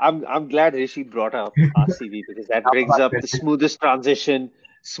yeah, I'm glad Rishi brought up RCB because that brings up the smoothest transition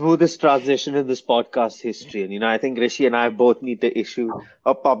in this podcast history. And I think Rishi and I both need to issue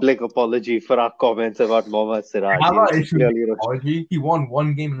a public apology for our comments about Mohammad Siraj. How about issuing an apology? He won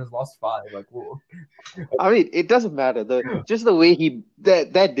one game and has lost 5. Whoa. I mean, it doesn't matter. Just the way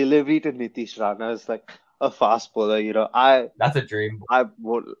that delivery to Nitish Rana is like a fast bowler, that's a dream.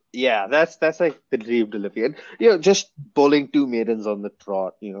 That's like the dream delivery. And, just bowling 2 maidens on the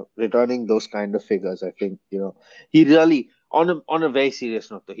trot, returning those kind of figures. I think, he really, on a very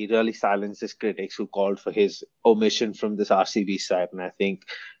serious note, though, he really silenced his critics who called for his omission from this RCB side. And I think,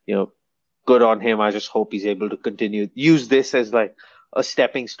 good on him. I just hope he's able to use this as a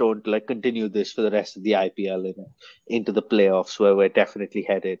stepping stone to continue this for the rest of the IPL and into the playoffs where we're definitely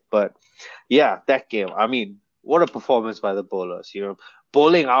headed. But yeah, that game, I mean, what a performance by the bowlers,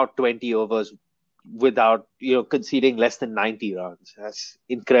 bowling out 20 overs without, conceding less than 90 runs. That's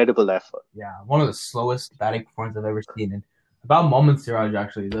incredible effort. Yeah, one of the slowest batting performances I've ever seen. And about Mohammad Siraj,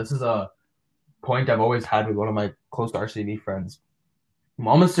 actually, this is a point I've always had with one of my close RCB friends.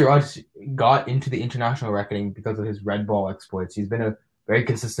 Mohammad Siraj got into the international reckoning because of his red ball exploits. He's been a very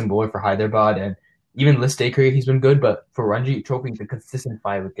consistent bowler for Hyderabad, and even Listaker, he's been good. But for Ranji Trophy, he's a consistent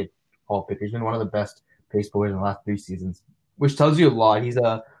 5-wicket ball picker. He's been one of the best pace bowlers in the last 3 seasons, which tells you a lot. He's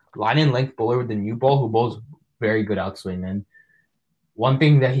a line and length bowler with the new ball who bowls very good outswing. And one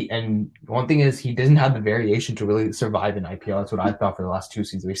thing is he doesn't have the variation to really survive in IPL. That's what I thought for the last 2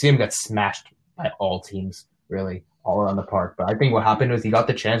 seasons. We see him get smashed by all teams, really, all around the park. But I think what happened was he got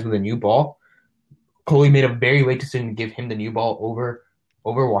the chance with a new ball. Kohli made a very late decision to give him the new ball over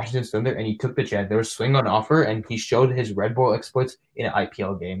Washington Sundar, and he took the chance. There was swing on offer, and he showed his red ball exploits in an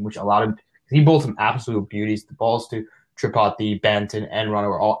IPL game, which allowed him. He bowled some absolute beauties. The balls to Tripathi, Banton, and Rana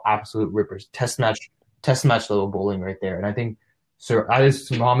were all absolute rippers. Test match level bowling right there. And I think that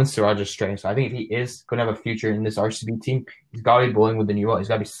is Mohammad Siraj's strength. So I think if he is going to have a future in this RCB team, he's got to be bowling with the new ball. He's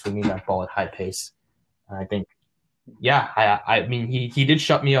got to be swinging that ball at high pace. And I think, I mean, he did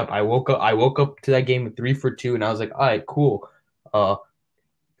shut me up. I woke up to that game with 3 for 2, and I was like, all right, cool.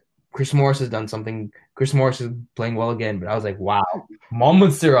 Chris Morris has done something. Chris Morris is playing well again, but I was like, wow,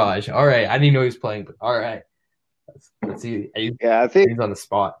 Mohammad Siraj. All right, I didn't know he was playing, but all right, let's see. Yeah, I think He's on the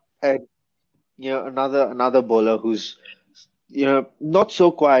spot. uh, another bowler who's not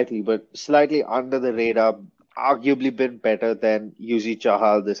so quietly but slightly under the radar, arguably been better than Yuzi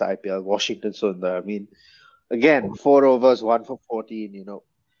Chahal this IPL, Washington Sundar. I mean, again, 4 overs, 1 for 14.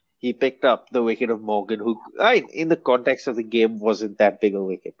 He picked up the wicket of Morgan, who, in the context of the game, wasn't that big a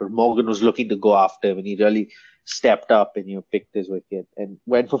wicket. But Morgan was looking to go after him, and he really stepped up and picked his wicket and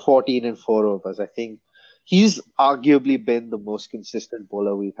went for 14 in 4 overs. I think he's arguably been the most consistent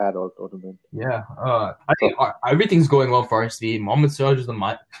bowler we've had all tournament. Yeah, I think everything's going well for RCB. Mohammad Siraj is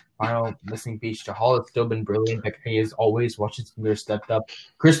the final missing piece. Chahal has still been brilliant. Like he is always. Washington stepped up.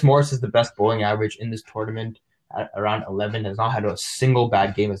 Chris Morris is the best bowling average in this tournament at around 11. Has not had a single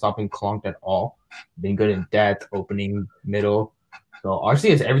bad game. Has not been clunked at all. Been good in depth, opening, middle. So RC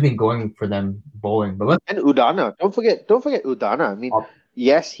has everything going for them bowling. And Udana, don't forget Udana. I mean,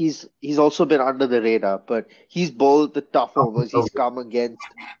 yes, he's also been under the radar, but he's bowled the tough overs. He's come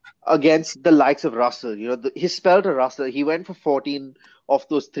against the likes of Russell. His spell to Russell, he went for 14 of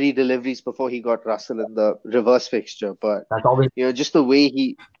those 3 deliveries before he got Russell in the reverse fixture. But that's always just the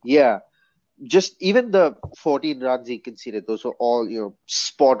way just even the 14 runs he conceded, those were all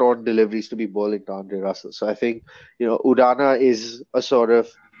spot on deliveries to be bowling to Andre Russell. So I think Udana is a sort of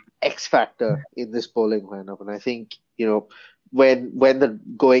X factor in this bowling lineup, and I think when the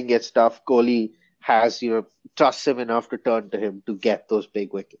going gets tough, Kohli has trusts him enough to turn to him to get those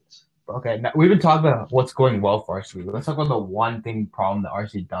big wickets. Okay, now we've been talking about what's going well for RCB. Let's talk about the one problem that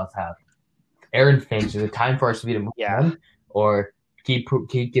RCB does have. Aaron Finch, is it time for RCB to move on, or keep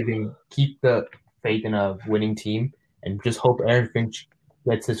the faith in a winning team and just hope Aaron Finch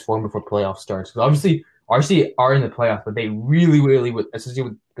gets his form before playoff starts? Because obviously RC are in the playoffs, but they really, especially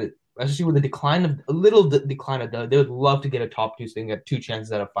with the decline of they would love to get a top 2 so they can get 2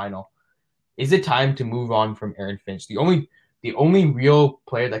 chances at a final. Is it time to move on from Aaron Finch? The only real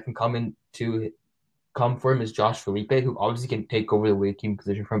player that can come for him is Josh Felipe, who obviously can take over the wicket-keeping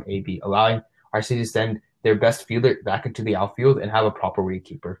position from AB, allowing RC to send their best fielder back into the outfield and have a proper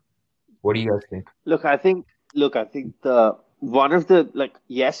wicketkeeper. What do you guys think? Look, I think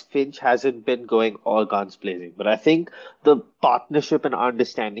yes, Finch hasn't been going all guns blazing, but I think the partnership and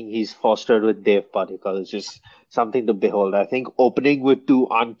understanding he's fostered with Dev Padikkal is just something to behold. I think opening with 2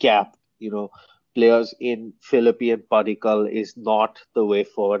 uncapped, players in Philippe and Padikkal is not the way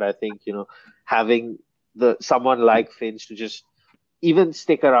forward. I think, having someone like Finch to just even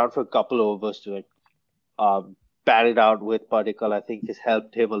stick around for a couple overs to bat it out with Padikkal, I think has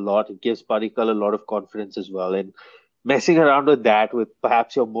helped him a lot. It gives Padikkal a lot of confidence as well. And messing around with that with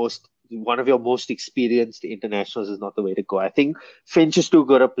perhaps one of your most experienced internationals is not the way to go. I think Finch is too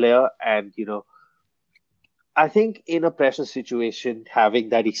good a player, and I think in a pressure situation, having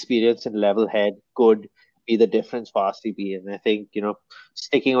that experience and level head could be the difference for RCB. And I think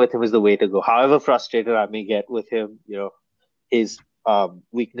sticking with him is the way to go. However frustrated I may get with him, his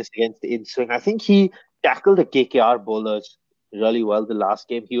weakness against the in-swing. I think he tackled the KKR bowlers really well the last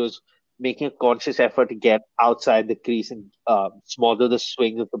game. He was making a conscious effort to get outside the crease and smother the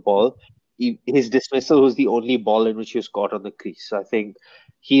swing of the ball. His dismissal was the only ball in which he was caught on the crease. So I think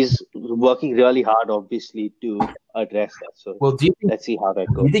he's working really hard, obviously, to address that. So let's see how that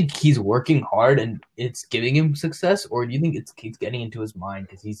goes. Do you think he's working hard and it's giving him success, or do you think it's getting into his mind?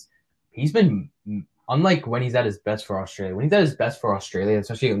 Because he's been, unlike when he's at his best for Australia. When he's at his best for Australia,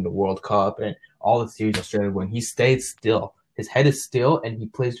 especially in the World Cup and all the series Australia won, he stayed still. His head is still, and he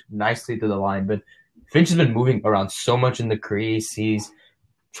plays nicely to the line. But Finch has been moving around so much in the crease. He's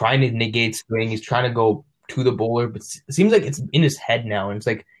trying to negate swing. He's trying to go to the bowler, but it seems like it's in his head now, and it's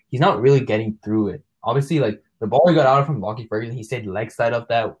like he's not really getting through it. Obviously, like the ball he got out from Lockie Ferguson, he stayed leg side of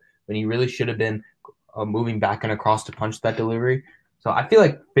that when he really should have been moving back and across to punch that delivery. So I feel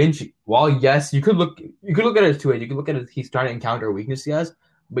like Finch, while yes, you could look at it 2 ways. You could look at it, he's trying to encounter a weakness he has,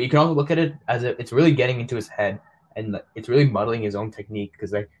 but you can also look at it as it's really getting into his head. And it's really muddling his own technique,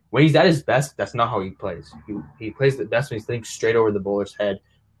 because like when he's at his best, that's not how he plays. He plays the best when he's hitting straight over the bowler's head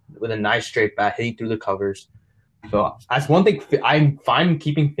with a nice straight bat, hitting through the covers. So that's one thing. I'm fine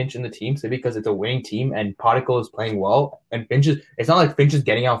keeping Finch in the team simply because it's a winning team and Padikkal is playing well. And it's not like Finch is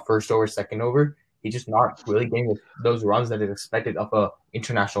getting out first over, second over. He's just not really getting those runs that is expected of a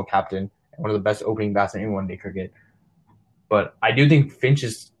international captain and one of the best opening bats in one-day cricket. But I do think Finch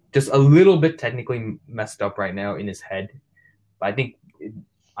is just a little bit technically messed up right now in his head. But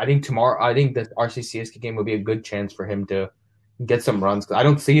I think tomorrow, I think the RCCSK game will be a good chance for him to get some runs. I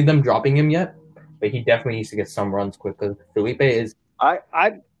don't see them dropping him yet, but he definitely needs to get some runs quickly. Felipe is I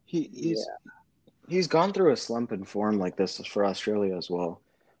He's gone through a slump in form like this for Australia as well.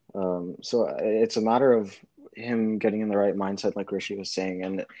 So it's a matter of him getting in the right mindset, like Rishi was saying,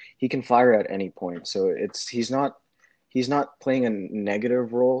 and he can fire at any point. So he's not playing a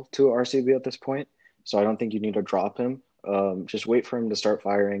negative role to RCB at this point. So I don't think you need to drop him. Just wait for him to start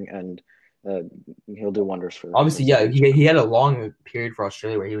firing, and uh, he'll do wonders for. obviously, yeah, he had a long period for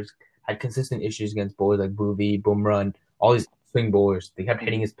Australia where he had consistent issues against bowlers like Bhuvi, Bumrah, and all these swing bowlers. They kept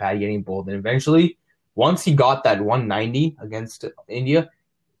hitting his pad, getting bowled, and eventually, once he got that 190 against India,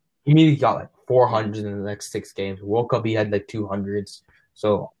 he immediately got like 400 in the next 6 games. World Cup, he had like 200s.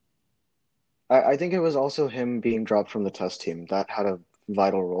 So I think it was also him being dropped from the test team that had a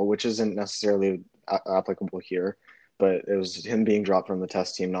vital role, which isn't necessarily applicable here, but it was him being dropped from the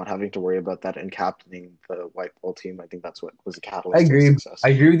test team, not having to worry about that, and captaining the white ball team. I think that's what was the I catalyst to his agree. success. I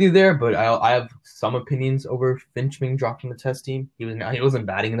agree with you there, but I have some opinions over Finch being dropped from the test team. He wasn't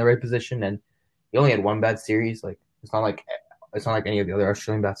batting in the right position, and he only had one bad series. Like it's not like any of the other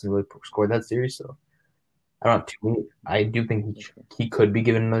Australian batsmen really scored that series. So I don't know. I do think he could be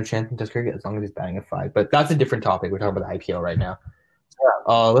given another chance in Test cricket as long as he's batting at 5. But that's a different topic. We're talking about the IPL right now.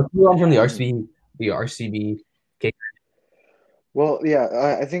 Let's move on from the RCB. The RCB. Okay. Well,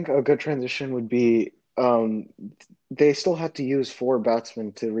 yeah, I think a good transition would be they still had to use 4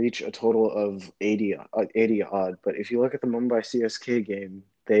 batsmen to reach a total of 80 odd. But if you look at the Mumbai CSK game,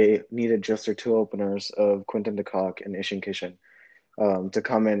 they needed just their 2 openers of Quinton de Kock and Ishan Kishan to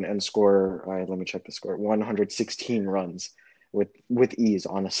come in and score. Let me check the score: 116 runs with ease,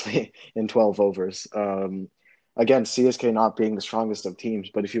 honestly, in 12 overs. Again, CSK not being the strongest of teams,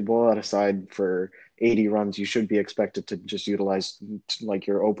 but if you bowl that aside for 80 runs, you should be expected to just utilize like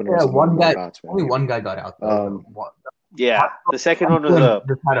your openers Yeah, and one guy. batsmen. Only one guy got out. yeah, the second one was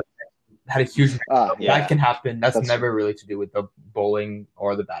just had a huge. yeah. That can happen. That's never really to do with the bowling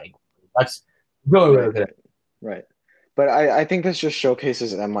or the batting. That's really good. Right. But I think this just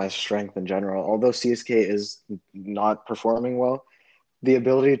showcases MI's strength in general. Although CSK is not performing well, the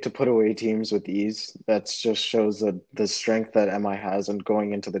ability to put away teams with ease, that just shows the strength that MI has, and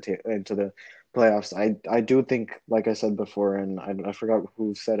going into the playoffs. I do think, like I said before, and I forgot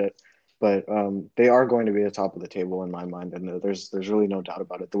who said it, but they are going to be at the top of the table in my mind, and there's really no doubt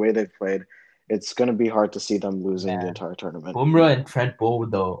about it. The way they've played, it's going to be hard to see them losing the entire tournament. Bumrah and Trent Bolt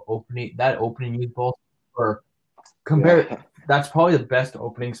with the opening youth ball for that's probably the best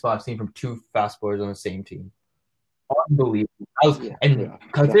opening spot I've seen from 2 fast bowlers on the same team. Unbelievable.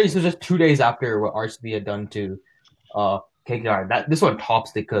 Considering this was just 2 days after what RCB had done to KKR, this one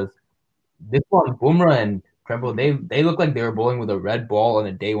tops it because this one, Bumrah and Trent Bolt, they looked like they were bowling with a red ball on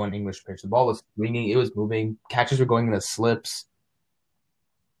a day 1 English pitch. The ball was swinging, it was moving, catches were going in the slips.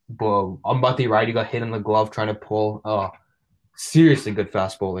 Ambati Raidu got hit in the glove trying to pull. Seriously good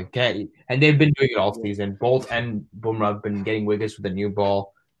fast bowling. And they've been doing it all season. Bolt and Bumrah have been getting wickets with the new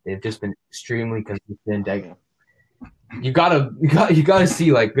ball. They've just been extremely consistent. You gotta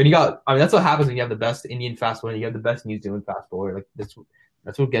see, like, when that's what happens when you have the best Indian fast bowler, you have the best New Zealand fast bowler. Like that's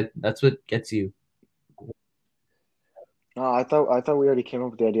what gets you. Oh, I thought we already came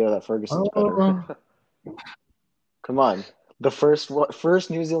up with the idea that Ferguson's better. Come on. The first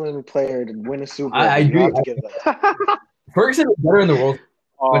New Zealand player to win a Super Bowl. I agree. Ferguson is better in the world,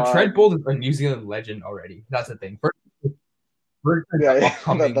 but Trent Bolt is a New Zealand legend already. That's the thing. Ferguson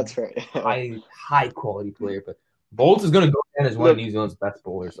that's right. high quality player, but Bolt is going to go down as one of New Zealand's best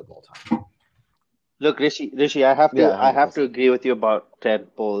bowlers of all time. Look, Rishi, I have to agree with you about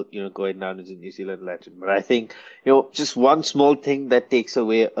Trent Bolt, going down as a New Zealand legend. But I think, just one small thing that takes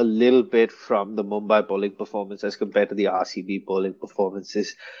away a little bit from the Mumbai bowling performance as compared to the RCB bowling performance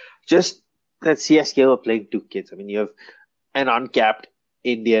is just that CSK were playing 2 kids. I mean, you have an uncapped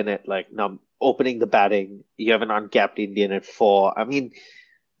Indian at opening the batting. You have an uncapped Indian at 4. I mean,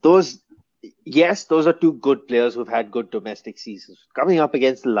 those are 2 good players who've had good domestic seasons. Coming up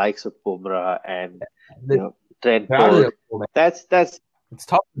against the likes of Bumrah and Trent Bolt, that's it's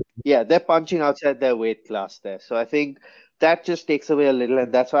tough. Yeah, they're punching outside their weight class there. So I think that just takes away a little,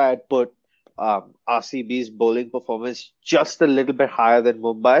 and that's why I'd put RCB's bowling performance just a little bit higher than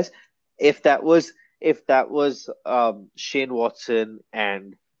Mumbai's. If that was Shane Watson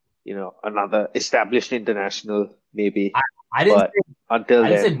and another established international, maybe. I didn't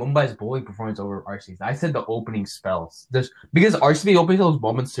say Mumbai's bowling performance over RCB's. I said the opening spells. Because RCB opening spells was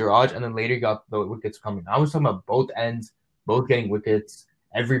Mohammad Siraj, and then later got the wickets coming. I was talking about both ends, both getting wickets.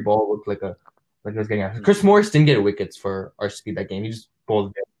 Every ball looked like it was getting out. Chris Morris didn't get wickets for RCB that game. He just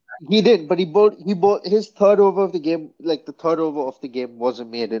bowled. He did, but he bowled his third over of the game. Like the third over of the game wasn't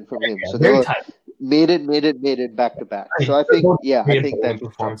made in from him. So very tight. made it back to back. So I think that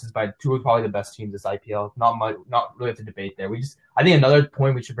performances by two of probably the best teams this IPL. Not really have to debate there. I think another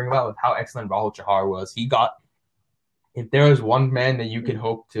point we should bring about was how excellent Rahul Chahar was. If there was one man that you could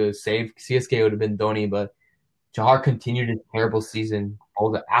hope to save CSK, it would have been Dhoni, but Chahar continued his terrible season. All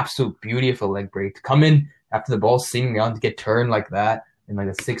the absolute beauty of a leg break to come in after the ball seemingly on to get turned like that in like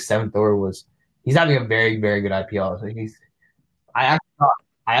the 6th, 7th over he's having a very, very good IPL. So I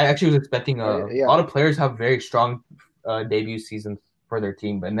actually was expecting a lot of players have very strong debut seasons for their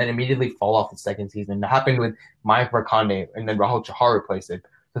team, and then immediately fall off the second season. That happened with Mayank Markanday, and then Rahul Chahar replaced it.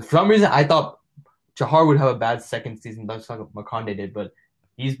 So for some reason, I thought Chahar would have a bad second season, just like Markanday did, but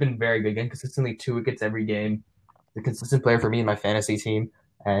he's been very good, getting consistently 2 wickets every game. The consistent player for me in my fantasy team,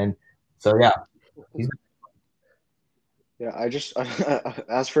 and so I just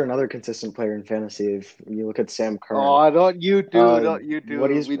as for another consistent player in fantasy, if you look at Sam Curran. Oh, not you two.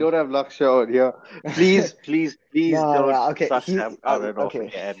 We don't have Lakshya here. Please don't. Okay, Sam Curran off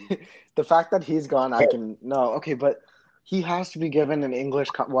again. The fact that he's gone, but he has to be given an English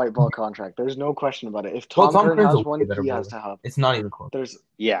white ball contract. There's no question about it. If Tom Curran has one, he has to have. It's not even close.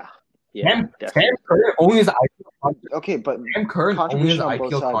 Sam Curran only has IPL contract. Okay, but Sam Curran only has an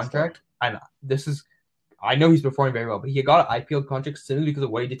IPL contract. I know he's performing very well, but he got an IPL contract simply because of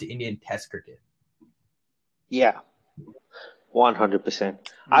what he did to Indian Test cricket. Yeah, 100%.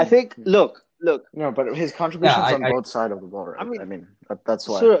 I think. Look. No, but his contributions on both sides of the ball, right? I mean that's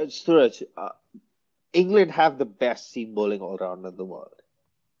why. Suraj, England have the best seam bowling all-rounder in the world,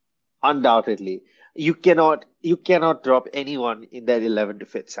 undoubtedly. You cannot drop anyone in that 11 to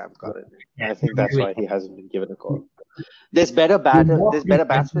fit Sam Curran. I think that's why he hasn't been given a call. There's better batters, there's better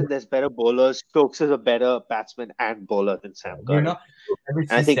batsmen, there's better bowlers. Stokes is a better batsman and bowler than Sam Curran.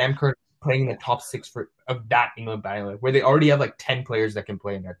 I think Sam Curran playing in the top 6 of that England batting line, where they already have like 10 players that can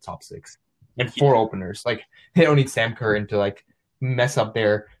play in that top 6 and 4 openers. Like they don't need Sam Curran to like mess up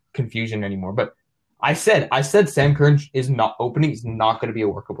their confusion anymore. But I said Sam Curran is not opening is not going to be a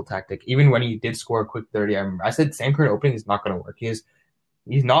workable tactic. Even when he did score a quick 30, I remember I said Sam Curran opening is not going to work. He's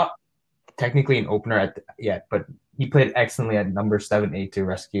not technically an opener yet, but he played excellently at number 7, 8 to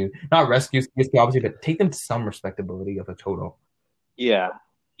not rescue CSK obviously, but take them to some respectability of a total. Yeah.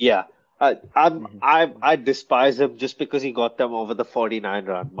 I despise him just because he got them over the 49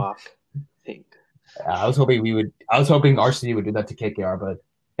 run mark. I think. I was hoping RCB would do that to KKR, but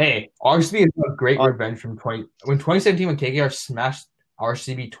hey, RCB is a great revenge from 2017 when KKR smashed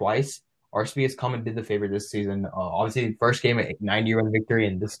RCB twice. RCB has come and did the favor this season. Obviously, first game a 90-run victory,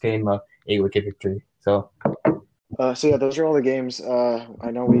 and this game a 8-wicket victory. So those are all the games.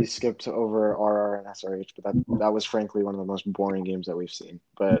 I know we skipped over RR and SRH, but that was frankly one of the most boring games that we've seen.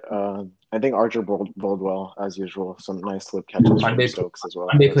 But I think Archer bowled well as usual. Some nice slip catches from Stokes as well.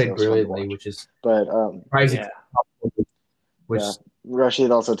 They played brilliantly, which is surprising. Rashid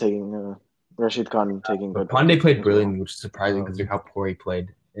also taking Rashid Khan taking good. Pandey played brilliantly, which is surprising because of how poor he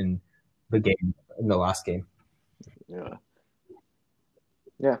played in the last game.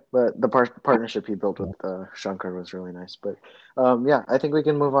 Yeah, but the partnership he built with Shankar was really nice. But I think we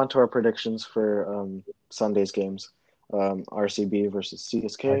can move on to our predictions for Sunday's games. RCB versus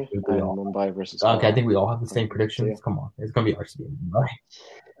CSK and Mumbai versus. Okay, I think we all have the same predictions. Yeah. Come on, it's gonna be RCB and Mumbai.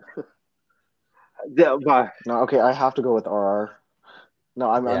 No, okay, I have to go with RR. No,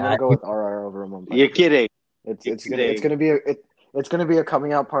 I'm gonna go with RR over Mumbai. You're kidding. It's gonna be a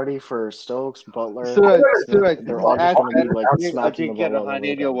coming out party for Stokes, Butler. Suraj, they're all just gonna be like smacking the ball.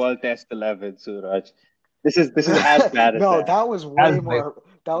 In your World Test 11, Suraj. This is as bad as that. That was way more.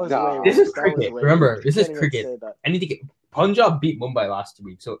 That was way. This is cricket. Remember, this is cricket. Punjab beat Mumbai last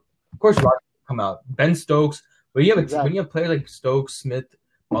week, so of course Raj will come out. Ben Stokes, but when you have players like Stokes, Smith,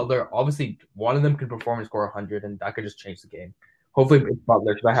 Butler, obviously one of them can perform and score 100, and that could just change the game. Hopefully it's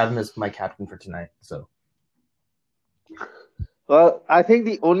Butler, because I have him as my captain for tonight. So. Well, I think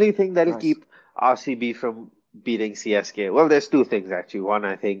the only thing that will keep RCB from beating CSK, well, there's 2 things actually. One,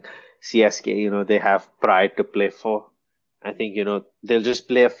 I think CSK, they have pride to play for. I think, they'll just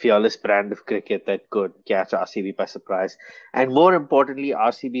play a fearless brand of cricket that could catch RCB by surprise. And more importantly,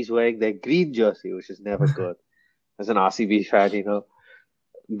 RCB is wearing their green jersey, which is never good. As an RCB fan,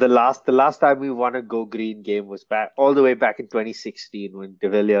 the last time we won a go green game was all the way back in 2016 when De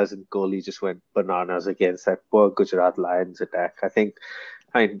Villiers and Kohli just went bananas against that poor Gujarat Lions attack.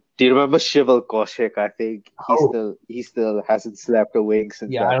 Do you remember Shival Kaushik? I think he still hasn't slept a wink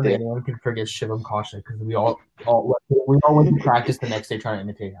since. Yeah, I don't think anyone can forget Shivam Kaushik because we all went to practice the next day trying to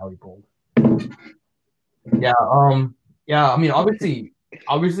imitate how he bowled. Yeah, I mean, obviously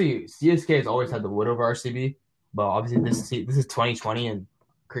CSK has always had the wood over RCB, but obviously this is 2020 and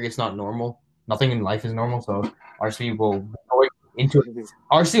cricket's not nothing in life is normal. So RCB will go into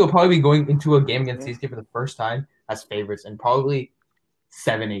RCB will probably be going into a game against CSK for the first time as favorites in probably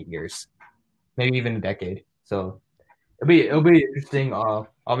 7-8 years, maybe even a decade. So it'll be interesting.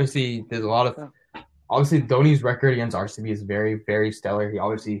 Obviously there's a lot of obviously Dhoni's record against RCB is very, very stellar. He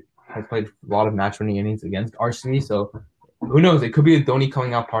obviously has played a lot of match-winning innings against RCB. So who knows? It could be a Dhoni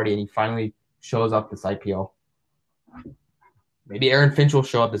coming out party and he finally shows up this IPL. Maybe Aaron Finch will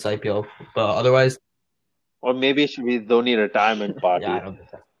show up this IPL, but otherwise, Or maybe it should be Dhoni retirement party. yeah, I don't think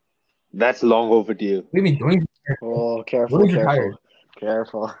so. That's long overdue. Maybe Dhoni's Oh, careful, Dhoni's careful, retired.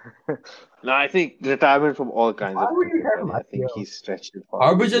 careful. No, I think retirement from all kinds Why of would you cricket. have him I think IPL? he's stretched it far.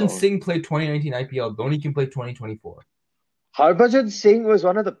 Harbhajan Singh played 2019 IPL. Dhoni can play 2024. Harbhajan Singh was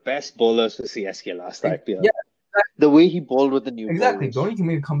one of the best bowlers for CSK last IPL. Yeah, The way he bowled with the new exactly. bowlers. Dhoni can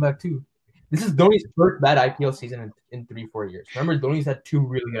make a comeback too. This is Dhoni's first bad IPL season in 3-4 years. Remember, Dhoni's had 2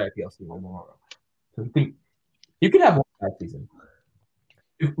 really good IPL seasons in a row. So you can have one bad season.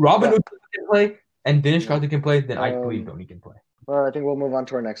 If Robin Hood can play and Dinesh Karthik can play, then I believe Dhoni can play. Well, I think we'll move on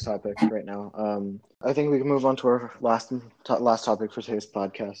to our next topic right now. I think we can move on to our last topic for today's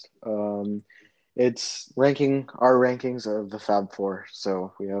podcast. It's our rankings of the Fab Four.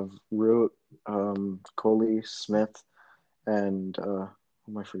 So we have Root, Kohli, Smith, and who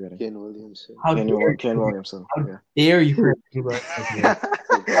am I forgetting? Kane Williamson. Kane Williamson. How Yeah. dare you forget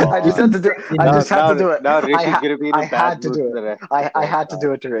I just had to do. I just had to do it. Now Rishi's gonna be in a I bad had to mood do for the it. rest of I the had to podcast.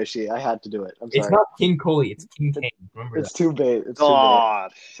 do it to Rishi. I had to do it. I'm sorry. It's not King Kohli, it's King Kane. Remember It's that. too bait. It's too bait. Oh,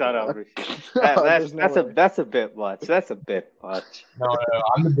 shut up, Rishi. There's no way. That's a bit much. That's a bit much. No,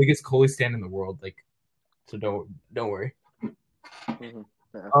 I'm the biggest Kohli stan in the world. So don't worry. Mhm.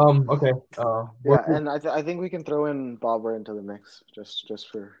 Yeah. Okay. Yeah, and I think we can throw in Bobber into the mix just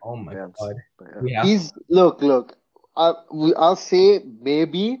for Oh my fans. god. But yeah. Yeah. Look. I'll say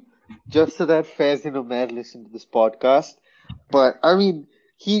maybe just so that Faiz and Umair listen to this podcast. But I mean,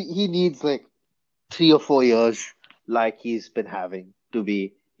 he needs like 3 or 4 years, like he's been having to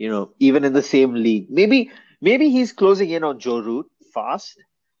be, even in the same league. Maybe he's closing in on Joe Root fast,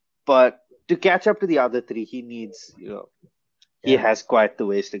 but to catch up to the other 3, he needs, he has quite the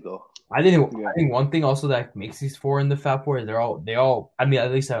ways to go. I think one thing also that makes these 4 in the Fab Four is they all I mean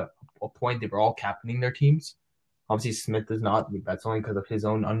at least at a point they were all captaining their teams. Obviously Smith is not. That's only because of his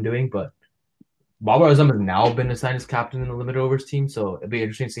own undoing. But Babar Azam has now been assigned as captain in the limited overs team, so it'd be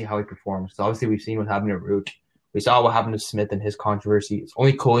interesting to see how he performs. So obviously we've seen what happened to Root. We saw what happened to Smith and his controversy. It's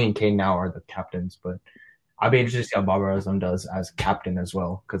only Kohli and Kane now are the captains, but I'd be interested to see how Babar Azam does as captain as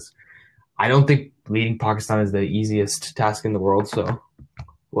well, because I don't think leading Pakistan is the easiest task in the world. So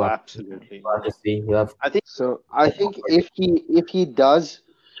Absolutely. we'll have to see. I think if he does,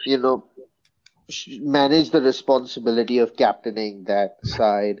 manage the responsibility of captaining that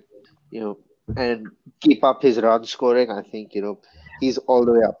side, and keep up his run scoring, I think, he's all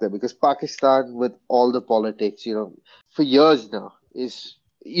the way up there, because Pakistan, with all the politics, for years now,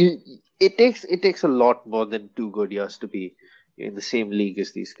 it takes a lot more than 2 good years to be in the same league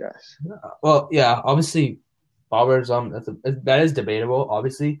as these guys. Well, yeah, obviously Babar Azam, that is debatable,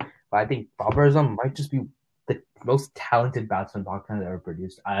 obviously, but I think Babar Azam might just be the most talented batsman Pakistan has ever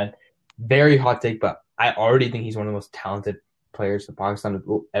produced. Very hot take, but I already think he's one of the most talented players that Pakistan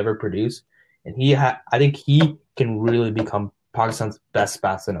will ever produce. And I think he can really become Pakistan's best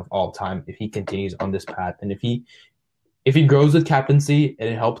batsman of all time if he continues on this path. And if he grows with captaincy and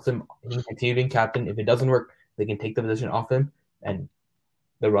it helps him continue being captain, if it doesn't work, they can take the position off him and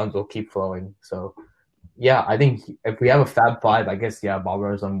the runs will keep flowing. So, yeah, I think if we have a Fab Five, I guess,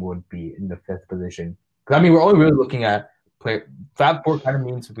 Babar Azam would be in the 5th position. Because, I mean, we're only really looking at Fab Four kind of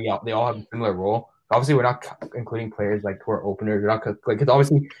means they all have a similar role. Obviously, we're not including players like who are openers. We're not because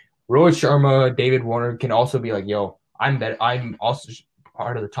obviously Rohit Sharma, David Warner can also be like, I'm better. I'm also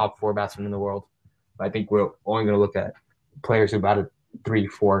part of the top 4 batsmen in the world. But I think we're only going to look at players who batted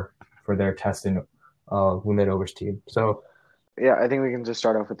 3-4 for their test in limited overs team. So yeah, I think we can just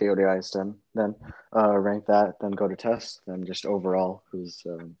start off with the ODIs then rank that, then go to test, then just overall who's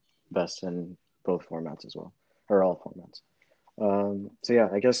best in both formats as well, or all formats. So yeah,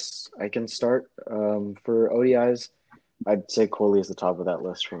 I guess I can start. For ODIs, I'd say Kohli is the top of that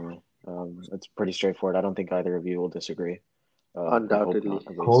list for me. It's pretty straightforward. I don't think either of you will disagree. Undoubtedly.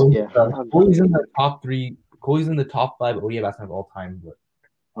 Kohli's in the top 3. Kohli's in the top 5 ODI batsmen of all time. But,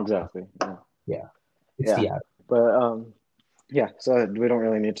 exactly. Yeah. But yeah, so we don't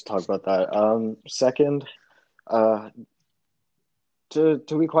really need to talk about that. Second, to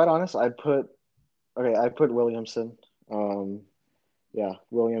be quite honest, I'd put Williamson.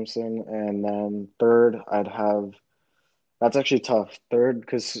 Williamson, and then third, I'd have That's actually tough. Third,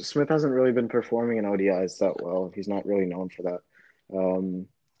 because Smith hasn't really been performing in ODIs that well. He's not really known for that.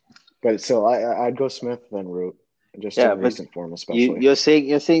 But still, I'd go Smith then Root, just Yeah, in but recent form you especially.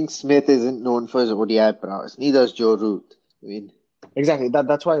 you're saying Smith isn't known for his ODI prowess. Neither is Joe Root. I mean, Exactly.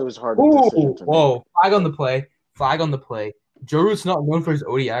 That's why it was a hard decision Ooh, to make. whoa! Flag on the play. Flag on the play. Joe Root's not known for his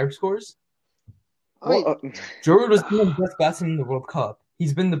ODI scores. I mean, Well, Joe Root was one of the best batsmen in the World Cup.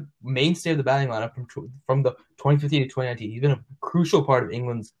 He's been the mainstay of the batting lineup from the 2015 to 2019. He's been a crucial part of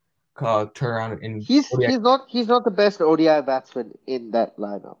England's turnaround in he's ODI. he's not the best ODI batsman in that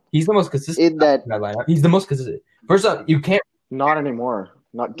lineup. He's the most consistent In that, in that lineup. He's the most consistent. First up, you can't. not anymore.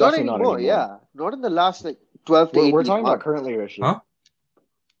 not Definitely not anymore. anymore. Yeah, not in the last like 12 to We're 18 talking about months. currently, Rishi. Huh?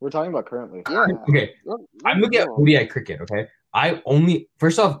 We're talking about currently. Yeah. Okay, Not I'm looking at anymore. ODI cricket. Okay,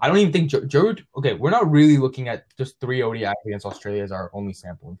 first off, I don't even think Joe Root. Okay, we're not really looking at just 3 ODIs against Australia as our only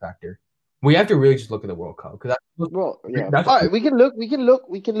sampling factor. We have to really just look at the World Cup because Well, yeah. that's. All right, we can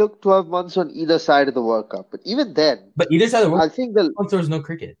look 12 months on either side of the World Cup. But even then, But either side of the World I think the Cup, there was no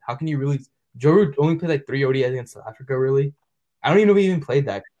cricket. How can you really? Joe Root only played like 3 ODIs against South Africa. Really, I don't even know if he even played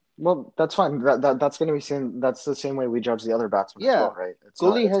that. Well, that's fine. That's going to be same. That's the same way we judge the other batsmen as yeah, well, right?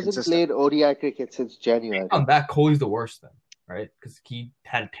 Kohli It's hasn't consistent. played ODI cricket since January. On that, Kohli's the worst then, right? Because he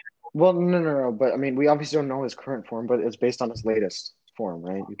had. Well, no. But I mean, we obviously don't know his current form, but it's based on his latest form,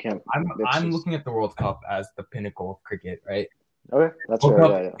 right? You can't. I'm looking at the World Cup as the pinnacle of cricket, right? Okay, that's World fair.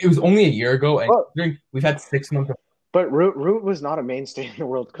 Cup, Yeah. it was only a year ago, and Well, we've had 6 months. but Root was not a mainstay in the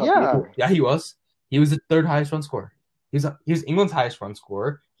World Cup Yeah. either. Yeah, he was. He was the third highest run scorer. He was England's highest run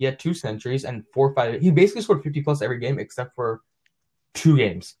scorer. He had 2 centuries and 4-5. He basically scored 50 plus every game except for 2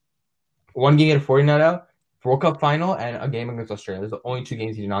 games. One game he had a 40 not out, World Cup final, and a game against Australia. Those are the only 2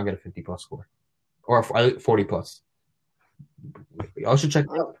 games he did not get a 50 plus score or a 40 plus. Y'all should check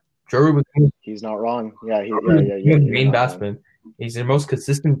that out. Joe was He's not wrong. Yeah, England's main batsman. He's their most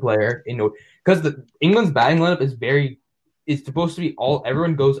consistent player because the England's batting lineup is supposed to be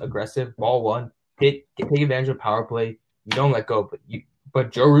everyone goes aggressive, ball one, take advantage of power play. You don't let go,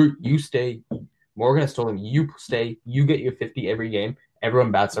 but Joe Root, you stay. Morgan has told him, you stay. You get your 50 every game.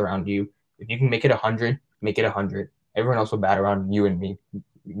 Everyone bats around you. If you can make it 100, make it 100. Everyone else will bat around you and me,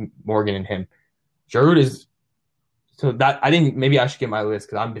 Morgan and him. Joe Root is. So that I think maybe I should get my list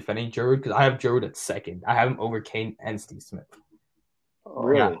because I'm defending Joe Root because I have Joe Root at second. I have him over Kane and Steve Smith.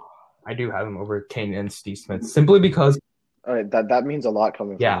 Really? Yeah, I do have him over Kane and Steve Smith simply because. All right, that means a lot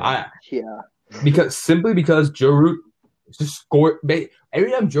coming from Simply because Joe Root just scored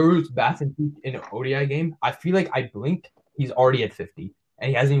every time Joe Root's bats in an ODI game. I feel like I blink, he's already at 50, and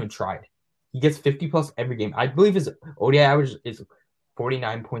he hasn't even tried. He gets 50 plus every game. I believe his ODI average is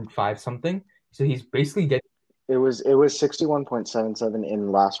 49.5 something. So he's basically getting. It was 61.77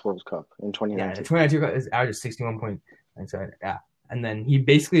 in last World Cup in 2019. Yeah, 2019 his average is 61.97. Yeah, and then he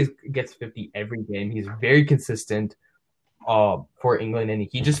basically gets 50 every game. He's very consistent for England, and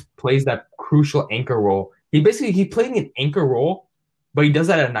he just plays that crucial anchor role. He played an anchor role, but he does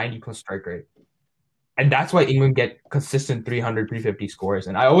that at a 90 plus strike rate. And that's why England get consistent 300, 350 scores.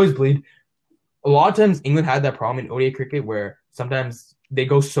 And I always believed a lot of times England had that problem in ODI cricket where sometimes they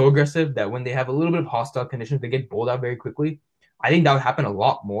go so aggressive that when they have a little bit of hostile conditions, they get bowled out very quickly. I think that would happen a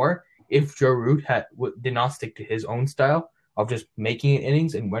lot more if Joe Root did not stick to his own style of just making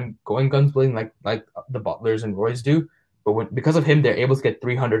innings and when going guns blazing like the Butlers and Roys do. But because of him, they're able to get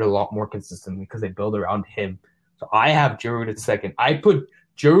 300 a lot more consistently because they build around him. So I have Joe Root at second. I put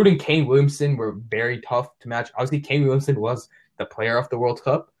Joe Root and Kane Williamson were very tough to match. Obviously, Kane Williamson was the player of the World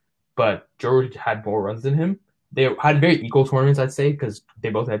Cup, but Joe Root had more runs than him. They had very equal tournaments, I'd say, because they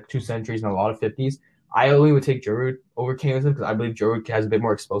both had 2 centuries and a lot of 50s. I only would take Joe Root over Kane Williamson because I believe Joe Root has a bit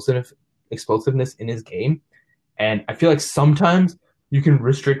more explosiveness in his game. And I feel like sometimes you can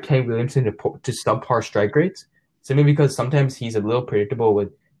restrict Kane Williamson to subpar strike rates, simply because sometimes he's a little predictable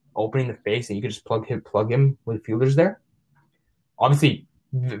with opening the face and you can just plug him with fielders there. Obviously,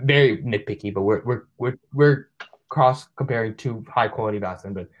 very nitpicky, but we're cross comparing 2 high quality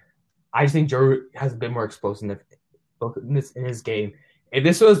batsmen. But I just think Joe Root has a bit more explosiveness in his game. If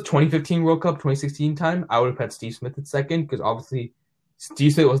this was 2015 World Cup, 2016 time, I would have had Steve Smith at second because obviously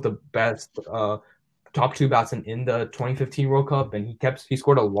Steve Smith was the best top 2 batsman in the 2015 World Cup, and he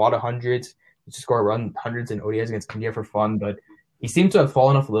scored a lot of hundreds. He just scored run hundreds in ODIs against India for fun, but he seemed to have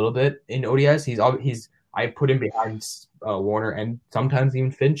fallen off a little bit in ODIs. I put him behind Warner and sometimes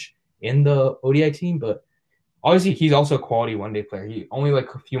even Finch in the ODI team, but obviously he's also a quality one-day player. He only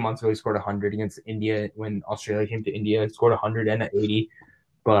like a few months ago he scored 100 against India when Australia came to India. He scored 100 and an 80,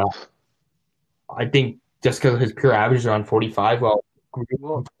 but I think just because his pure average is around 45,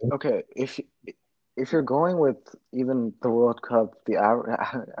 okay, if you're going with even the World Cup, the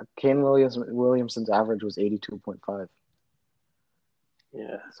Kane Williamson's average was 82.5.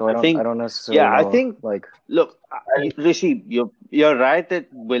 Yeah, So I I think. don't Yeah, necessarily I know think. like Look, Rishi, you're right that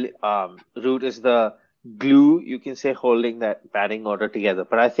Root is the glue, you can say, holding that batting order together.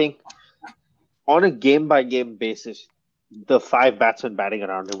 But I think on a game by game basis, the five batsmen batting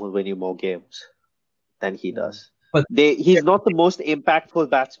around him will win you more games than he does. But He's not the most impactful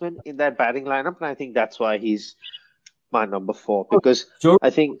batsman in that batting lineup, and I think that's why he's my number 4. Because Joe, I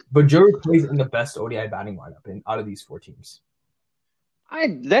think but Joe plays in the best ODI batting lineup out of these 4 teams.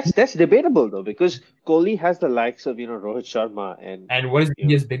 that's debatable though, because Kohli has the likes of Rohit Sharma And what is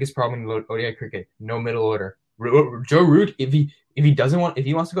India's biggest problem in ODI cricket? No middle order. Joe Root, if he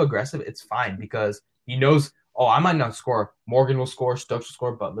wants to go aggressive, it's fine because he knows. Oh, I might not score. Morgan will score. Stokes will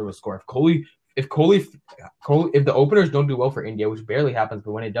score. Butler will score. If the openers don't do well for India, which barely happens,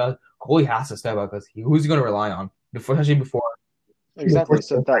 but when it does, Kohli has to step up because who's he going to rely on? Especially before. exactly.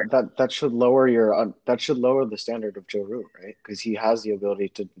 So that should lower the standard of Joe Root, right? Because he has the ability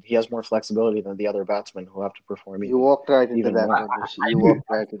to. He has more flexibility than the other batsmen who have to perform. you walked right into even that more. one. You walked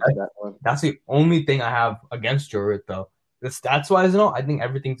right into that one. That's the only thing I have against Joe Root, though. The stats wise, I think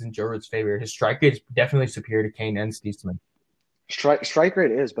everything's in Joe Root's favor. His strike rate is definitely superior to Kane and Steve Smith. Strike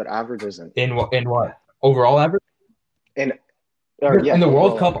rate is, but average isn't. In what? Overall average? In In the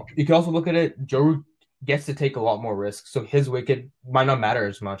World Cup, you can also look at it. Joe Root gets to take a lot more risks, so his wicket might not matter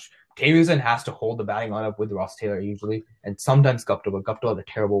as much. Kane Williamson has to hold the batting lineup with Ross Taylor usually, and sometimes Gupta, but Gupta had a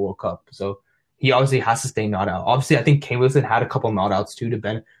terrible World Cup, so he obviously has to stay not out. Obviously, I think Kane Williamson had a couple not outs too to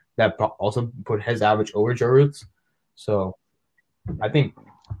Ben that also put his average over Joe Root's. So I think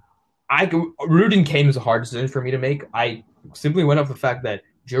Root and Kane was a hard decision for me to make. I simply went off the fact that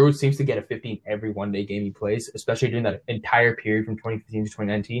Joe Root seems to get a 15 every one-day game he plays, especially during that entire period from 2015 to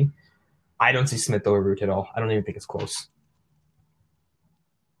 2019. I don't see Smith over Root at all. I don't even think it's close.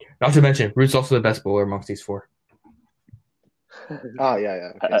 Not to mention, Root's also the best bowler amongst these 4. Oh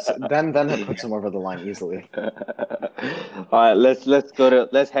yeah. Okay. So then it puts him over the line easily. All right,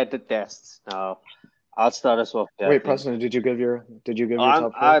 let's head to tests now. I'll start us off. Wait, Preston, did you give your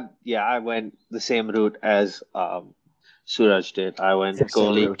top 4? I went the same route as Suraj did. I went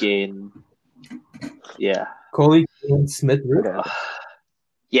Kohli, Kane. Yeah. Kohli, Kane, Smith, Root.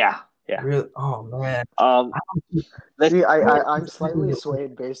 Yeah. Really? Oh man. I'm slightly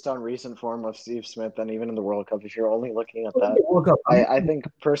swayed based on recent form of Steve Smith, and even in the World Cup. If you're only looking at that, I think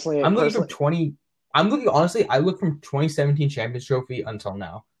personally, I'm looking from 20. I look from 2017 Champions Trophy until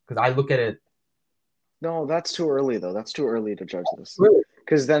now because I look at it. No, that's too early though. That's too early to judge this. Really?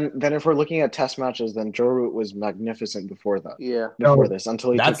 Because then if we're looking at test matches, then Joe Root was magnificent before that. Yeah. Before this,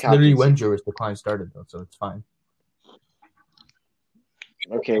 until he took captaincy. That's literally when Joe Root's decline started, though, so it's fine.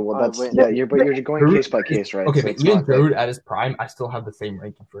 Okay, well you're going case by case, right? Okay, so but even Joe Root at his prime, I still have the same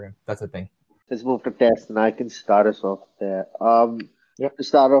ranking for him. That's the thing. Let's move to test, and I can start us off there. To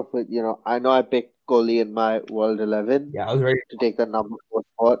start off with, I know I picked Kohli in my World 11. Yeah, I was ready to take the number 4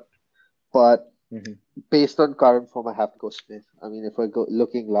 spot, but based on current form, I have to go Smith. I mean, if I go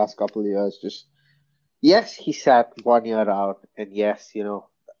looking last couple of years, yes, he sat 1 year out, and yes,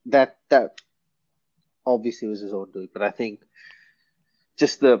 that obviously was his own doing, but I think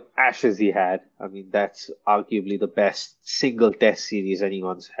just the Ashes he had, I mean, that's arguably the best single test series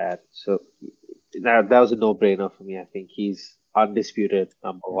anyone's had. So that was a no-brainer for me. I think he's undisputed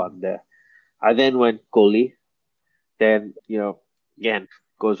number 1 there. I then went Kohli. Then, again,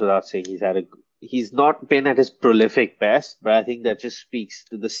 goes without saying he's not been at his prolific best, but I think that just speaks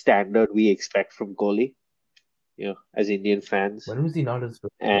to the standard we expect from Kohli, as Indian fans. When was he not at his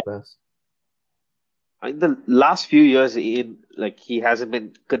prolific best? I think the last few years he hasn't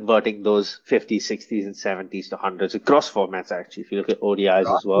been converting those 50s, 60s, and 70s to hundreds across formats. Actually, if you look at ODIs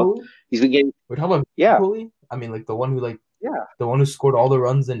as well, he's been getting. We're talking about Kohli. I mean, like the one who the one who scored all the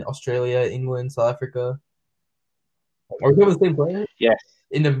runs in Australia, England, South Africa. Are we talking about the same player? Yes.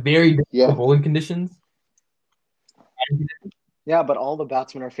 In the very difficult bowling conditions. Yeah, but all the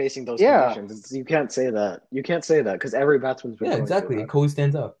batsmen are facing those conditions. You can't say that. You can't say that because every batsman's been. Yeah, exactly. And Kohli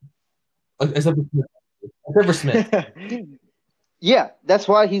stands out. Except for Smith. Yeah, that's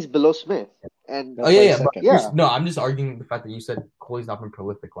why he's below Smith. And no, I'm just arguing the fact that you said Kohli's not been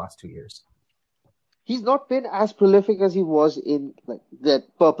prolific last 2 years. He's not been as prolific as he was in that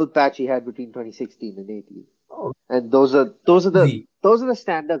purple patch he had between 2016 and 18. Oh. And those are the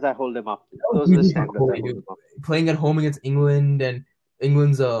standards I hold him up to. Those are the standards I hold him up to. Playing at home against England and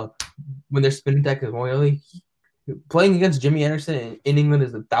England's when their spin attack is Moeen, playing against Jimmy Anderson in England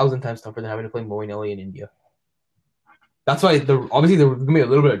is 1,000 times tougher than having to play Moeen in India. That's why obviously there was gonna be a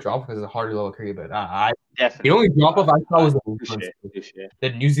little bit of drop because it's a harder level cricket. But the Definitely. only drop off I saw was the New Touche. Zealand series. Touche. The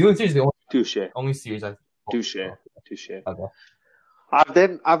New Zealand series, the Touche. only series I. Touche. Okay. Touche. Okay.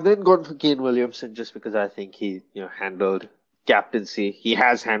 I've then gone for Kane Williamson just because I think he handled captaincy. He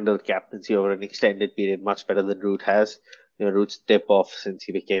has handled captaincy over an extended period much better than Root has. Root's dip off since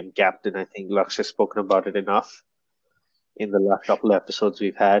he became captain. I think Lux has spoken about it enough in the last couple of episodes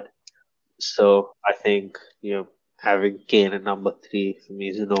we've had. So I think having Kane at number 3 for me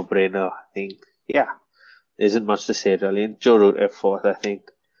is a no-brainer. I think there isn't much to say really. And Joe Root at 4th, I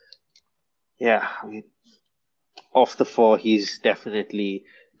think. Yeah, I mean, off the 4, he's definitely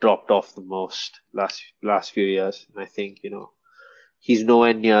dropped off the most last few years. And I think, he's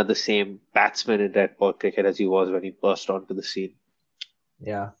nowhere near the same batsman in red ball cricket as he was when he burst onto the scene.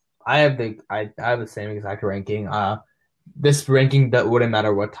 Yeah. I have the same exact ranking. This ranking that wouldn't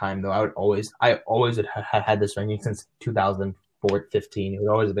matter what time though. I always have had this ranking since 2015. It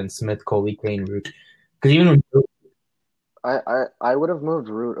would always have been Smith, Kohli, Kane, Root. Because even when I would have moved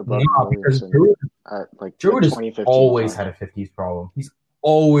Root above because Williamson at like Root has 2015 always time. had a 50s problem. He's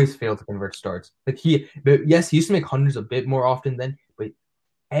always failed to convert starts. But yes, he used to make hundreds a bit more often then, but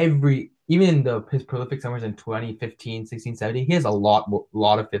even his prolific summers in 2015, 16, 17, he has a lot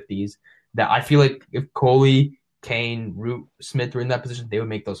of 50s that I feel like if Kohli, Kane, Root, Smith were in that position, they would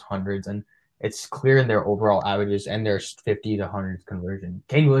make those hundreds. And it's clear in their overall averages and their 50 to hundreds conversion.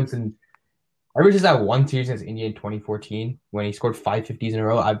 Kane Williamson averages that one series against India in 2014 when he scored 5 50s in a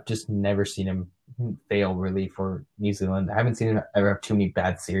row. I've just never seen him fail really for New Zealand. I haven't seen him ever have too many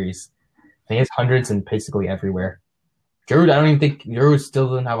bad series. And he has hundreds in basically everywhere. Giroud, I don't even think Giroud still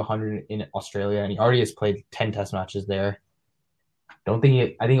doesn't have 100 in Australia, and he already has played 10 test matches there. I think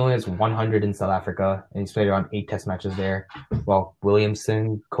he only has 100 in South Africa, and he's played around 8 test matches there. While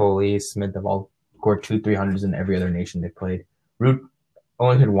Williamson, Kohli, Smith have all scored 200-300s in every other nation they played. Root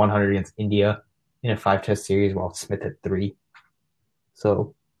only had 100 against India in a 5-test series, while Smith had 3.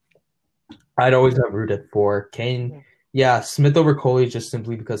 So I'd always have Root at 4. Kane, Smith over Kohli just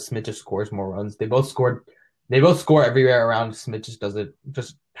simply because Smith just scores more runs. They both score everywhere around. Smith just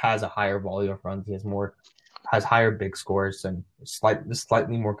has a higher volume of runs. He has higher big scores and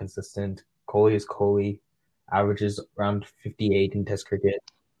slightly more consistent. Kohli is Kohli, averages around 58 in Test cricket.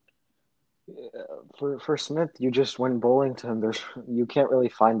 For Smith, you just when bowling to him, you can't really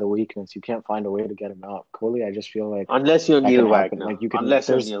find the weakness. You can't find a way to get him out. Kohli, I just feel like unless you're Neil Wagner,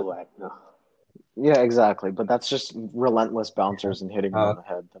 Yeah, exactly. But that's just relentless bouncers and hitting him on the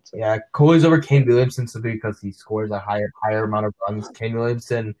head. That's it. Yeah, Kohli's over Kane Williamson simply because he scores a higher amount of runs. Kane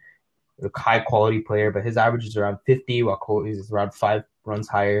Williamson, a high quality player, but his average is around 50, while Kohli's is around 5 runs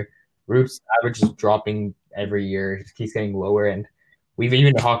higher. Root's average is dropping every year. He keeps getting lower, and we've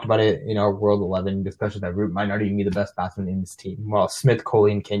even talked about it in our World 11 discussion that Root might not even be the best batsman in this team, while Smith,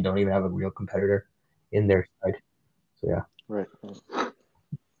 Kohli, and Kane don't even have a real competitor in their side. So, yeah. Right.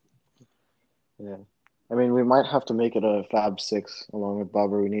 Yeah. I mean, we might have to make it a Fab 6 along with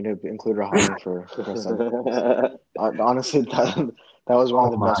Babar. We need to include Rahane for honestly, that was one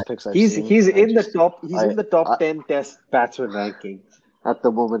of the best picks I've seen. He's in the top 10 Test batsman rankings at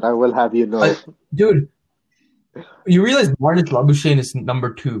the moment. I will have you know, dude. You realize Marnus Labuschagne is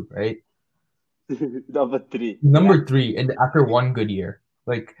number 2, right? Number 3. Number 3, and after one good year,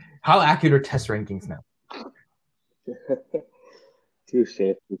 like how accurate are Test rankings now? Touche.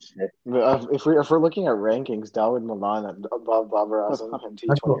 If we're looking at rankings, Dawid Malan above Babar Azam and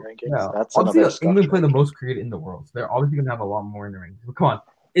T20 rankings, that's obviously another England play the most cricket in the world. So they're obviously gonna have a lot more in the rankings. But come on,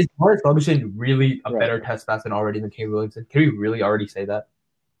 is Marnus Labuschagne really a better Test batsman already than Kane Williamson? Can we really already say that?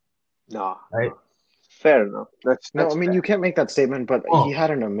 No. Right. Fair enough. I mean, you can't make that statement, but he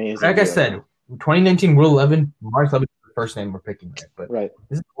had an amazing. Like I said, 2019 World 11, Marnus Labuschagne is the first name we're picking, right? But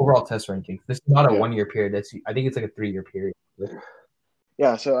this is overall Test rankings. This is not a 1-year period. I think it's like a 3-year period.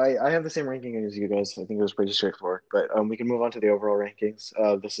 Yeah, so I have the same ranking as you guys. I think it was pretty straightforward, but we can move on to the overall rankings.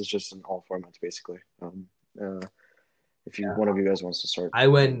 This is just in all formats, basically. If one of you guys wants to start, I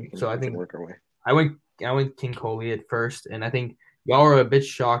went. So I think work our way. I went King Kohli at first, and I think y'all were a bit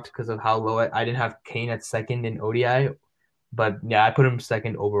shocked because of how low I didn't have Kane at second in ODI, but yeah, I put him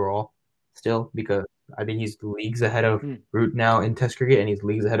second overall still because I think he's leagues ahead of Root now in Test cricket, and he's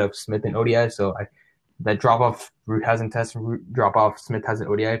leagues ahead of Smith in ODI. So that drop off Root has in Test, drop off Smith has in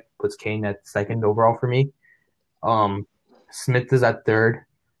ODI puts Kane at second overall for me. Smith is at third,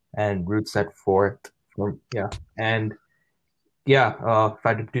 and Root's at fourth. If I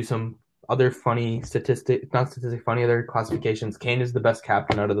had to do some other funny other classifications, Kane is the best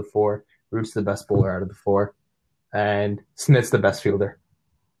captain out of the 4, Root's the best bowler out of the 4, and Smith's the best fielder.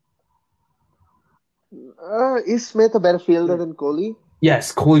 Is Smith a better fielder than Kohli?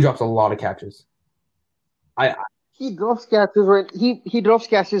 Yes, Kohli drops a lot of catches. He drops catches when he drops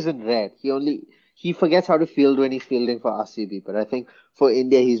catches in red. He forgets how to field when he's fielding for RCB. But I think for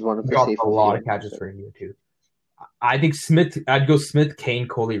India, he's one of the Dropped safer a lot of fielders. catches for India too. I think Smith. I'd go Smith, Kane,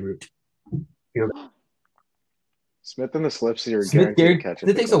 Kohli route. Smith and the slips are Smith guaranteed to catch it.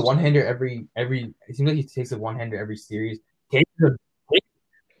 He takes a one-hander every. It seems like he takes a one-hander every series. Kane is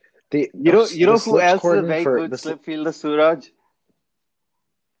a You know who slip else is a cordon very for good the slip fielder, Suraj?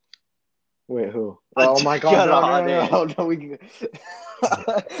 Wait, who? Oh my God!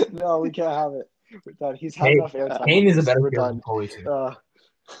 No, we can't have it. We're done. He's had enough airtime. Kane is a better We're fielder done. than Kohli too.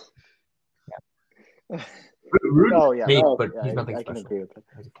 Oh yeah, but he's nothing I can special. agree with that.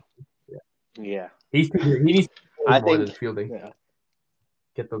 Yeah. He needs I more think- than fielding. Yeah.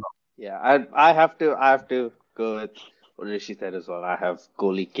 Get those. Yeah, I have to go with what Rishi said as well. I have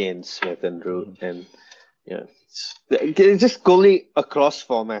Kohli, Kane, Smith, and Root, and just Kohli across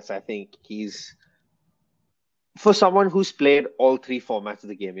formats. I think he's for someone who's played all three formats of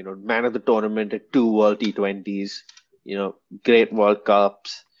the game. Man of the tournament at 2 World T20s. Great World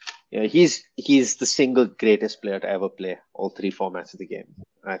Cups. He's the single greatest player to ever play all three formats of the game.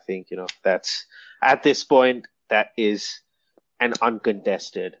 I think that's at this point that is an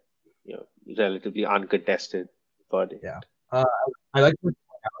uncontested. Relatively uncontested body. Yeah. I like to point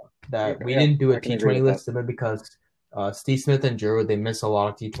out that we didn't do a T20 list simply because Steve Smith and Giroud, they miss a lot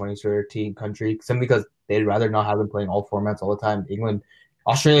of T20s for their team country simply because they'd rather not have them playing all formats all the time. England,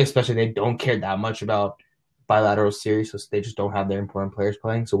 Australia especially, they don't care that much about bilateral series, so they just don't have their important players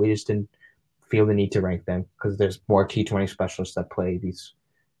playing. So we just didn't feel the need to rank them because there's more T20 specialists that play these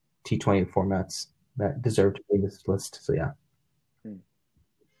T20 formats that deserve to be in this list. So yeah.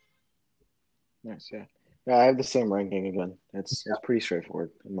 Nice, yeah. Yeah, I have the same ranking again. It's pretty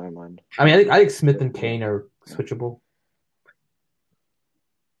straightforward in my mind. I mean, I think Smith and Kane are switchable.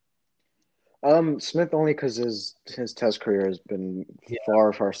 Smith only because his Test career has been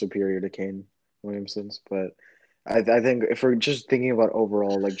far superior to Kane Williamson's, but I think if we're just thinking about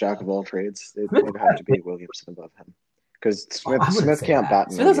overall like jack of all trades, it would have to be Williamson above him because Smith can't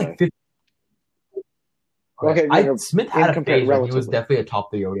bat. Smith has like 50. Okay, Smith had a phase where he was definitely a top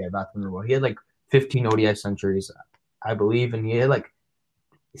 3 ODI batsman in the world. He had like 15 ODI centuries, I believe, and he had like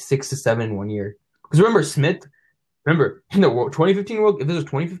 6 to 7 in 1 year. Because remember in the 2015 World, if this was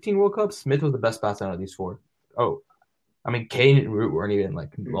 2015 World Cup, Smith was the best batsman out of these 4. Oh, I mean Kane and Root weren't even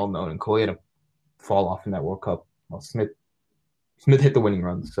like well known, and Kohli had a fall off in that World Cup. Well, Smith hit the winning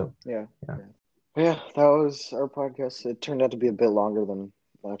runs. So yeah, that was our podcast. It turned out to be a bit longer than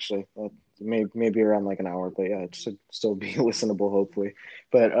actually. Maybe around like an hour, but yeah, it should still be listenable, hopefully.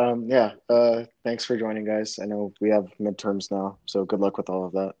 But thanks for joining, guys. I know we have midterms now, so good luck with all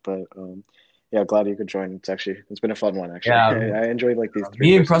of that. But glad you could join. It's been a fun one, actually. Yeah, I enjoyed like these.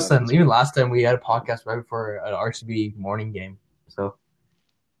 Me and Preston, even last time we had a podcast right before an RCB morning game, so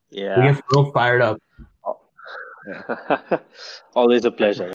yeah, we get real fired up. Always a pleasure.